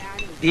നോക്കും?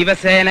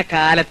 ദിവസേന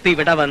കാലത്ത്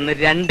ഇവിടെ വന്ന്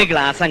 2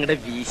 ഗ്ലാസ് അങ്ങോട്ട്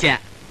വീശ,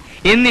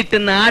 എന്നിട്ട്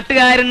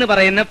നാട്ടുകാരെന്ന്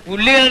പറയുന്ന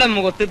പുള്ളികളുടെ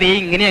മുഖത്ത് ദേ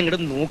ഇങ്ങനെ അങ്ങോട്ട്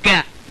നോക്ക.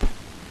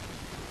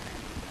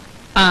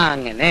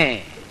 അങ്ങനെ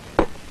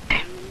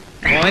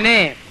മോനെ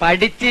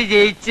പഠിച്ച്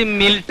ജയിച്ച്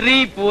മിലിറ്ററി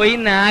പോയി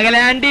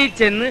നാഗാലാൻഡിൽ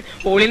ചെന്ന്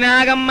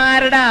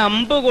ഒളിനാഗന്മാരുടെ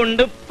അമ്പ്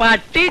കൊണ്ട്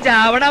പട്ടി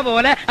ചാവണ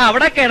പോലെ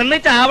അവിടെ കിടന്ന്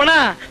ചാവണ.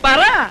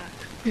 പറ.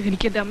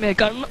 എനിക്ക് എന്റെ അമ്മയെ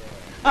കാണണം.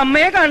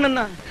 അമ്മയെ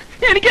കാണുന്ന?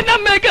 എനിക്ക് എന്റെ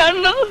അമ്മയെ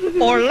കാണണം.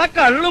 ഉള്ള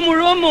കള്ളു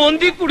മുഴുവൻ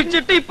മോന്തി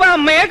കുടിച്ചിട്ട് ഇപ്പൊ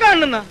അമ്മയെ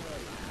കാണുന്ന?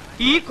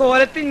 ഈ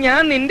കോലത്തിൽ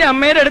ഞാൻ നിന്റെ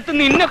അമ്മയുടെ അടുത്ത്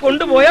നിന്നെ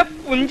കൊണ്ടുപോയ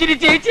പുഞ്ചിരി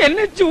ചേച്ചി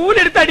എന്നെ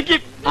ചൂലെടുത്ത്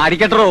അടിക്കും.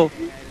 അടിക്കട്ടോ,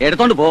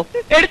 എടുത്തോണ്ട് പോ.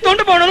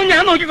 എടുത്തോണ്ട് പോണെന്ന്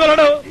ഞാൻ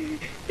നോക്കിക്കോളടോ.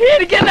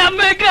 എനിക്ക് എന്റെ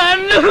അമ്മയെ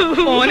കാണു.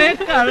 മോനെ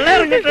കള്ള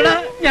ഇറങ്ങിട്ടടാ,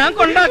 ഞാൻ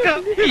കൊണ്ടാക്കാം.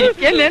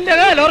 എനിക്കല്ലേ എന്റെ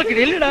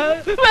കാലോർക്കിടയിലിടാ.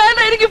 വേണ്ട,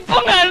 എനിക്കിപ്പൊ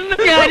കാണുന്നു.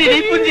 ഞാനിനി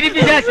പുഞ്ചിരി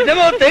പിശാചിന്റെ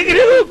മുഖത്തേക്ക്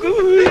നോക്കൂ.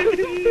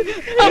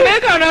 അമ്മയെ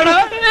കാണാടാ.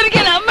 എനിക്ക്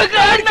എന്റെ അമ്മ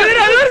കാണുന്നു.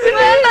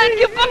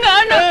 എനിക്കിപ്പം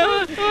കാണു.